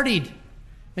partied?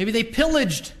 Maybe they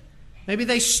pillaged. Maybe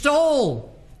they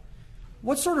stole.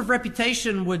 What sort of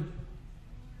reputation would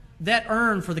that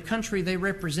earn for the country they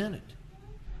represented?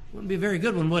 Wouldn't be a very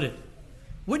good one, would it?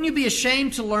 Wouldn't you be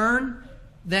ashamed to learn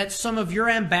that some of your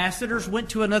ambassadors went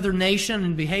to another nation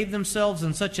and behaved themselves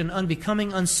in such an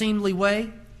unbecoming, unseemly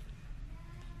way?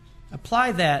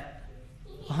 Apply that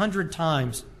 100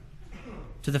 times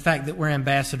to the fact that we're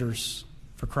ambassadors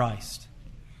for Christ.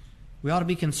 We ought to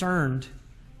be concerned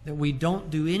that we don't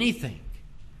do anything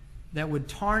that would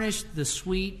tarnish the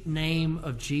sweet name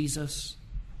of Jesus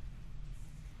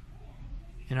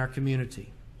in our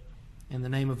community, in the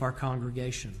name of our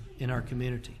congregation, in our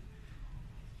community.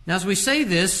 Now, as we say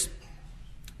this,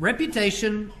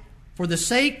 reputation for the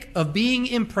sake of being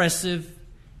impressive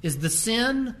is the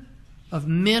sin of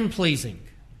men-pleasing.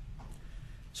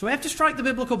 So we have to strike the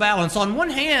biblical balance. On one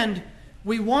hand,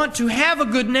 we want to have a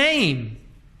good name,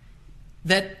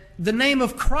 that the name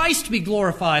of Christ be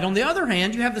glorified. On the other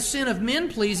hand, you have the sin of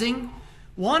men-pleasing,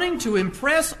 wanting to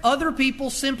impress other people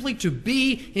simply to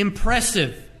be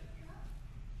impressive.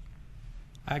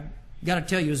 I got to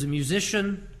tell you, as a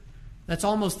musician, that's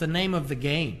almost the name of the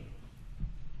game.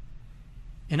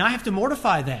 And I have to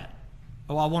mortify that.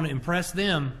 Oh, I want to impress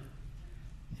them.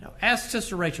 Ask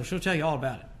Sister Rachel. She'll tell you all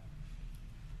about it.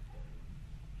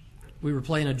 We were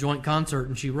playing a joint concert,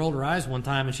 and she rolled her eyes one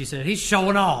time, and she said, "He's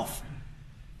showing off."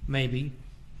 Maybe.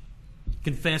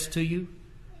 Confess to you,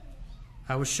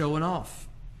 I was showing off.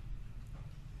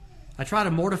 I try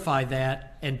to mortify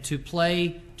that and to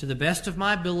play to the best of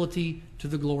my ability to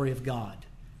the glory of God.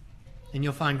 And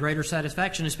you'll find greater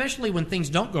satisfaction, especially when things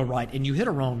don't go right and you hit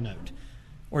a wrong note,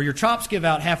 or your chops give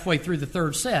out halfway through the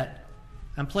third set.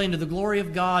 I'm playing to the glory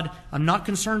of God. I'm not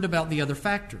concerned about the other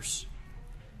factors.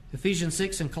 Ephesians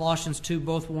 6 and Colossians 2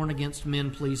 both warn against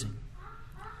men pleasing.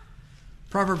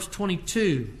 Proverbs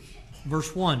 22,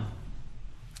 verse 1,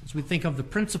 as we think of the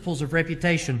principles of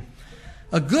reputation.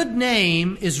 A good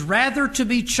name is rather to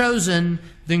be chosen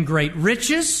than great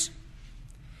riches,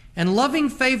 and loving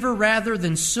favor rather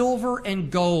than silver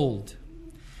and gold.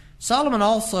 Solomon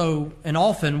also and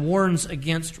often warns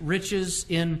against riches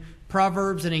in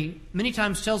Proverbs, and he many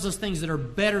times tells us things that are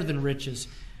better than riches.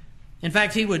 In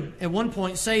fact, he would at one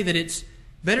point say that it's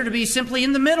better to be simply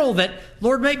in the middle, that,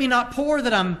 Lord, make me not poor,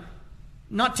 that I'm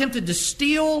not tempted to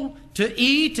steal, to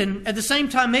eat, and at the same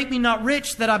time make me not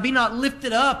rich, that I be not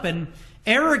lifted up and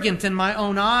arrogant in my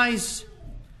own eyes.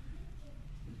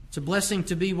 It's a blessing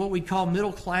to be what we call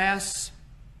middle class,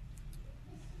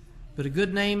 but a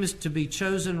good name is to be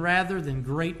chosen rather than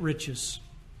great riches.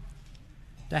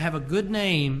 To have a good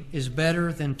name is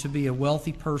better than to be a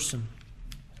wealthy person.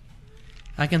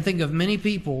 I can think of many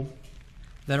people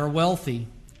that are wealthy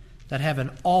that have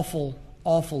an awful,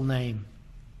 awful name.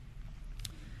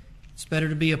 It's better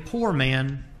to be a poor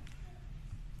man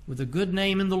with a good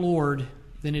name in the Lord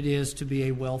than it is to be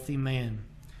a wealthy man.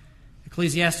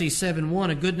 Ecclesiastes 7:1,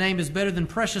 a good name is better than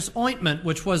precious ointment,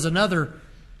 which was another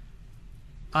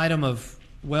item of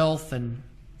wealth and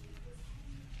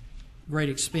great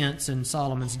expense in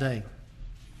Solomon's day.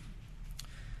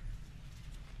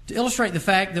 To illustrate the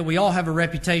fact that we all have a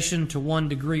reputation to one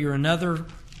degree or another,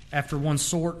 after one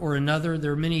sort or another,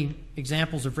 there are many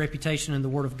examples of reputation in the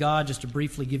Word of God, just to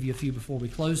briefly give you a few before we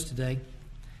close today.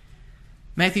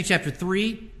 Matthew chapter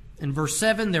 3 and verse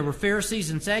 7, there were Pharisees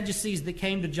and Sadducees that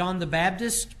came to John the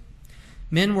Baptist.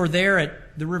 Men were there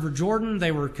at the river Jordan.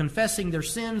 They were confessing their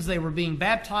sins. They were being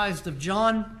baptized of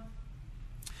John.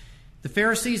 The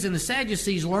Pharisees and the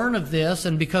Sadducees learn of this,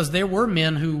 and because there were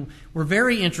men who were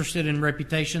very interested in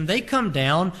reputation, they come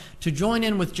down to join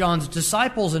in with John's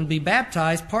disciples and be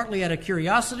baptized, partly out of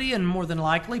curiosity and more than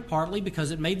likely partly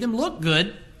because it made them look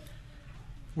good.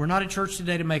 We're not at church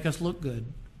today to make us look good.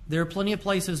 There are plenty of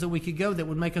places that we could go that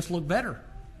would make us look better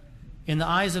in the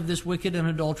eyes of this wicked and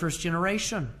adulterous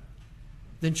generation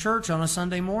than church on a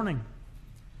Sunday morning.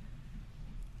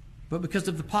 But because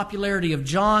of the popularity of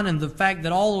John and the fact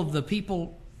that all of the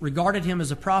people regarded him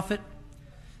as a prophet,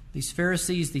 these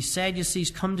Pharisees, these Sadducees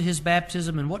come to his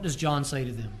baptism, and what does John say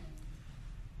to them?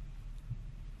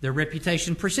 Their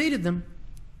reputation preceded them.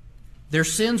 Their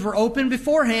sins were open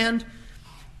beforehand.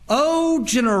 O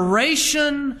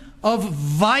generation of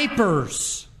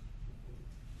vipers,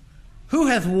 who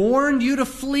hath warned you to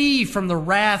flee from the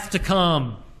wrath to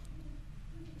come?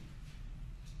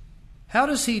 How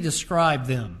does he describe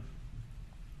them?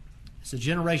 It's a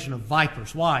generation of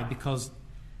vipers. Why? Because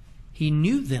he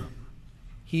knew them.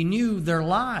 He knew their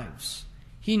lives.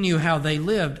 He knew how they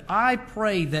lived. I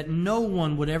pray that no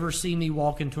one would ever see me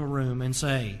walk into a room and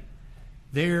say,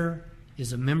 there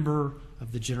is a member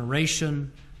of the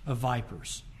generation of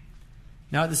vipers.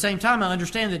 Now, at the same time, I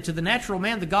understand that to the natural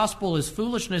man, the gospel is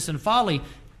foolishness and folly.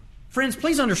 Friends,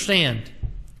 please understand,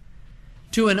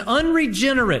 to an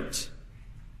unregenerate,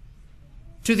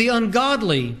 to the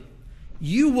ungodly,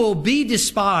 you will be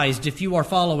despised if you are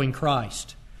following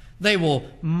Christ. They will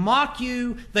mock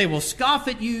you. They will scoff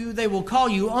at you. They will call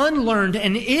you unlearned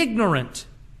and ignorant.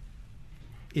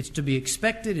 It's to be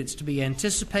expected. It's to be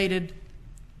anticipated.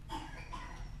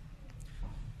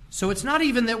 So it's not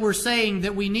even that we're saying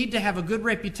that we need to have a good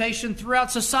reputation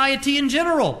throughout society in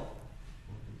general.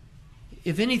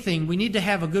 If anything, we need to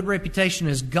have a good reputation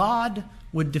as God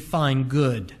would define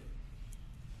good,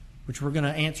 which we're going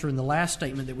to answer in the last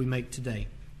statement that we make today.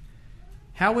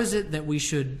 How is it that we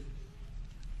should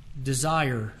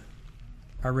desire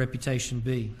our reputation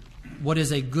be? What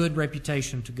is a good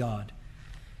reputation to God?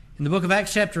 In the book of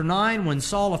Acts chapter 9, when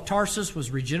Saul of Tarsus was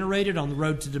regenerated on the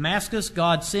road to Damascus,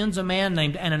 God sends a man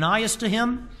named Ananias to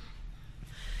him.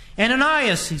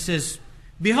 Ananias, he says,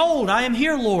 "Behold, I am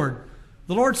here, Lord."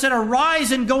 The Lord said,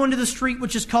 "Arise and go into the street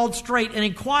which is called Straight, and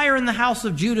inquire in the house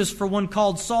of Judas for one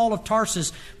called Saul of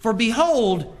Tarsus. For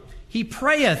behold, he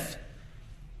prayeth."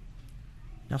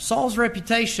 Now Saul's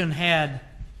reputation had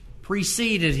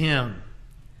preceded him.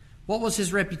 What was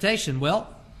his reputation?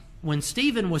 Well, when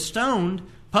Stephen was stoned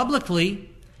publicly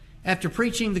after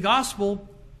preaching the gospel,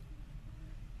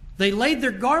 they laid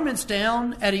their garments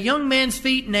down at a young man's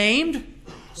feet named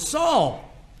Saul.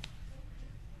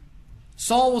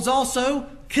 Saul was also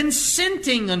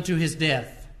consenting unto his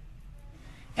death.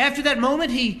 After that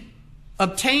moment, he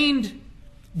obtained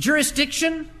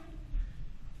jurisdiction,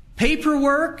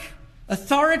 paperwork,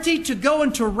 authority to go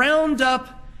and to round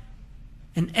up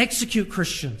and execute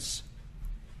Christians.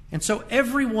 And so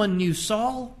everyone knew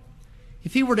Saul.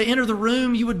 If he were to enter the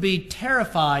room, you would be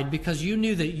terrified because you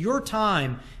knew that your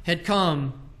time had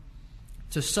come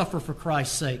to suffer for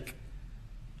Christ's sake.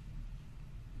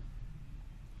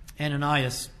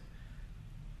 Ananias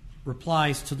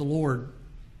replies to the Lord,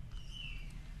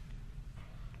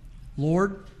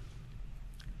 "Lord,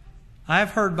 I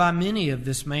have heard by many of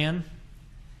this man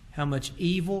how much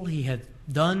evil he hath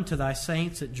done to thy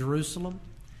saints at Jerusalem.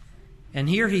 And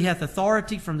here he hath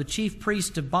authority from the chief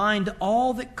priest to bind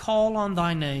all that call on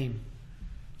thy name.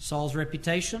 Saul's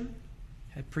reputation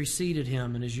had preceded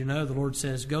him. And as you know, the Lord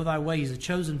says, go thy way. He's a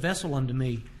chosen vessel unto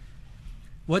me.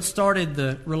 What started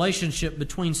the relationship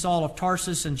between Saul of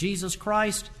Tarsus and Jesus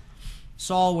Christ?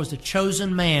 Saul was a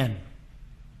chosen man.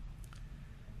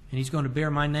 And he's going to bear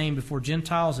my name before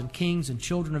Gentiles and kings and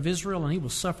children of Israel, and he will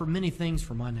suffer many things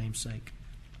for my name's sake.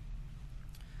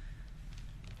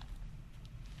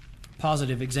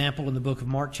 Positive example in the book of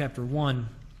Mark chapter 1.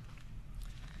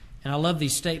 And I love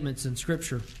these statements in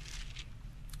Scripture.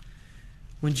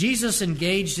 When Jesus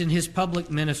engaged in his public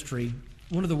ministry,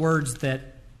 one of the words that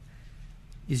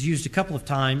is used a couple of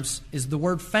times is the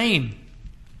word fame.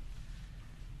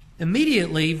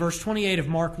 Immediately, verse 28 of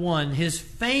Mark 1, his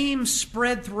fame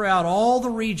spread throughout all the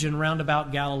region round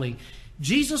about Galilee.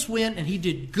 Jesus went and he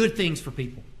did good things for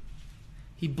people.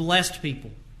 He blessed people.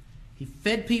 He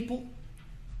fed people.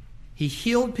 He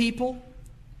healed people.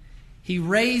 He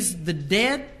raised the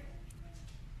dead.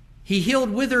 He healed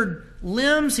withered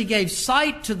limbs. He gave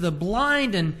sight to the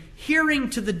blind and hearing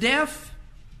to the deaf.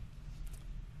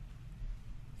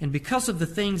 And because of the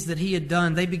things that he had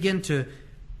done, they began to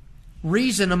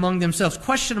reason among themselves,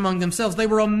 question among themselves. They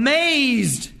were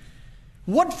amazed.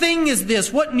 What thing is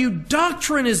this? What new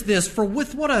doctrine is this? For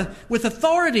with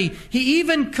authority he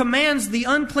even commands the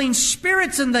unclean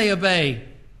spirits, and they obey.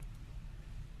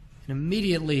 And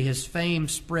immediately his fame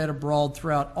spread abroad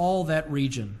throughout all that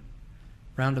region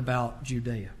round about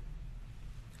Judea.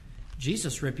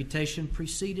 Jesus' reputation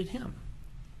preceded him.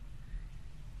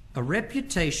 A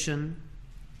reputation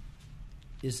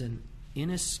is an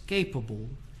inescapable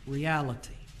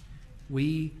reality.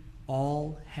 We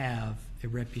all have a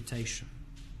reputation.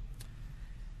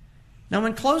 Now,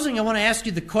 in closing, I want to ask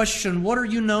you the question, what are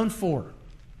you known for?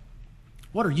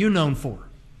 What are you known for?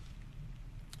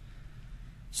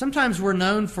 Sometimes we're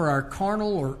known for our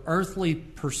carnal or earthly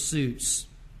pursuits.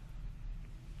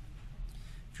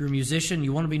 If you're a musician,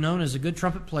 you want to be known as a good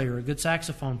trumpet player, a good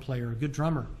saxophone player, a good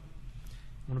drummer.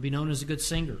 You want to be known as a good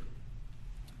singer.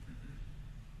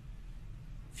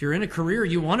 If you're in a career,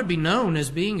 you want to be known as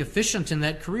being efficient in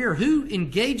that career. Who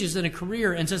engages in a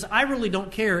career and says, I really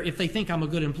don't care if they think I'm a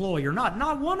good employee or not?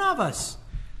 Not one of us.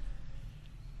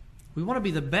 We want to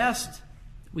be the best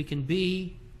we can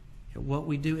be at what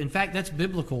we do. In fact, that's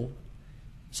biblical.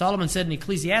 Solomon said in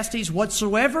Ecclesiastes,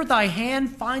 whatsoever thy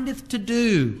hand findeth to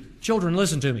do. Children,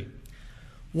 listen to me.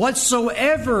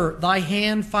 Whatsoever thy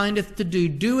hand findeth to do,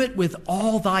 do it with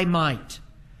all thy might.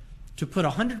 To put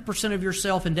 100% of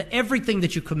yourself into everything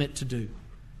that you commit to do.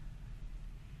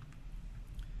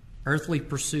 Earthly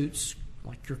pursuits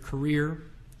like your career,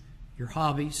 your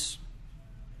hobbies.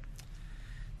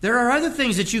 There are other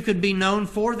things that you could be known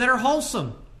for that are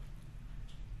wholesome.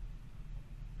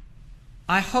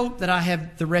 I hope that I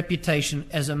have the reputation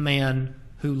as a man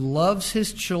who loves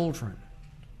his children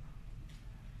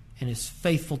and is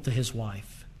faithful to his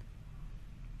wife.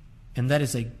 And that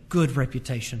is a good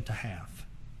reputation to have.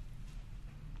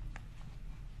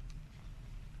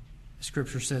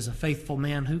 Scripture says, a faithful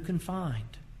man who can find?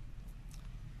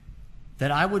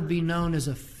 That I would be known as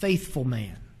a faithful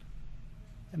man.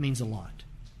 That means a lot.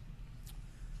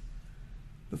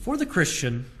 But for the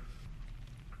Christian,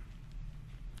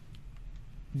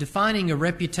 defining a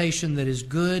reputation that is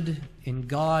good in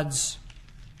God's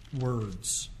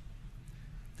words,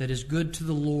 that is good to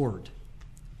the Lord,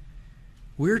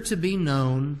 we're to be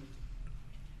known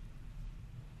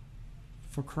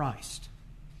for Christ.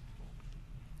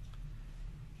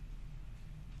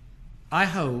 I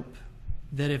hope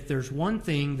that if there's one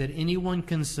thing that anyone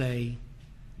can say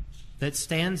that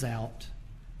stands out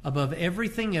above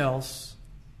everything else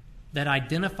that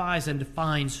identifies and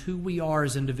defines who we are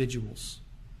as individuals,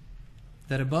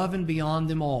 that above and beyond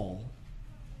them all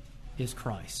is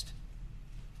Christ.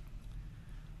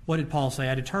 What did Paul say?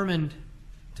 I determined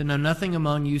to know nothing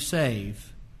among you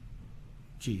save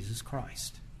Jesus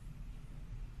Christ.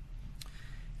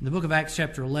 In the book of Acts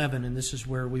chapter 11, and this is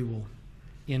where we will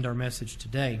end our message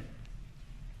today.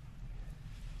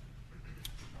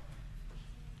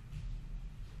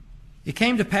 It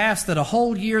came to pass that a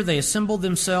whole year they assembled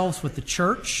themselves with the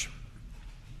church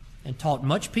and taught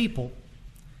much people.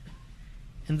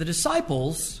 And the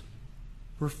disciples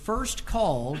were first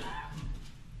called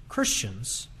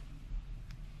Christians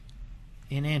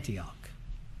in Antioch.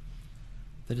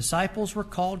 The disciples were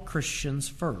called Christians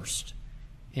first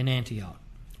in Antioch.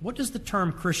 What does the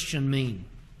term Christian mean?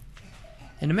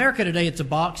 In America today, it's a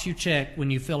box you check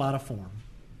when you fill out a form.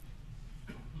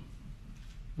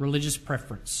 Religious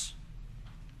preference.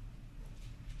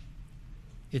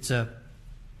 It's a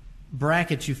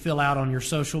brackets you fill out on your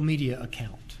social media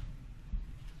account.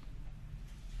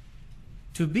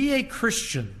 To be a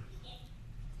Christian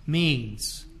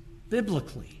means,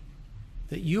 biblically,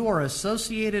 that you are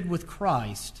associated with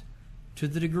Christ to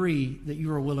the degree that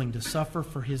you are willing to suffer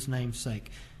for His name's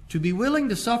sake. To be willing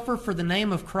to suffer for the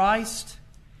name of Christ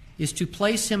is to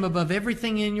place Him above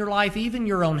everything in your life, even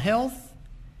your own health,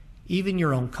 even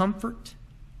your own comfort,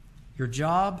 your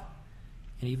job,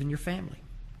 and even your family.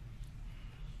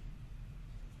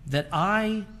 That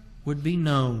I would be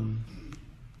known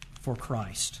for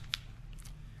Christ.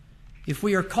 If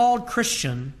we are called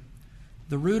Christian,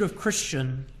 the root of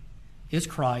Christian is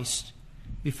Christ.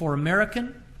 Before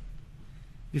American,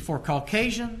 before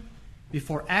Caucasian,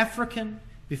 before African,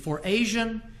 before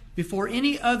Asian, before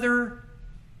any other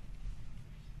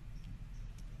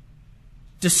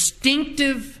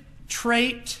distinctive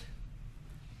trait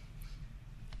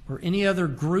or any other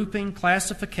grouping,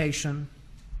 classification,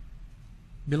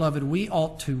 beloved, we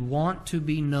ought to want to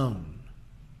be known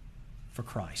for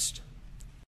Christ.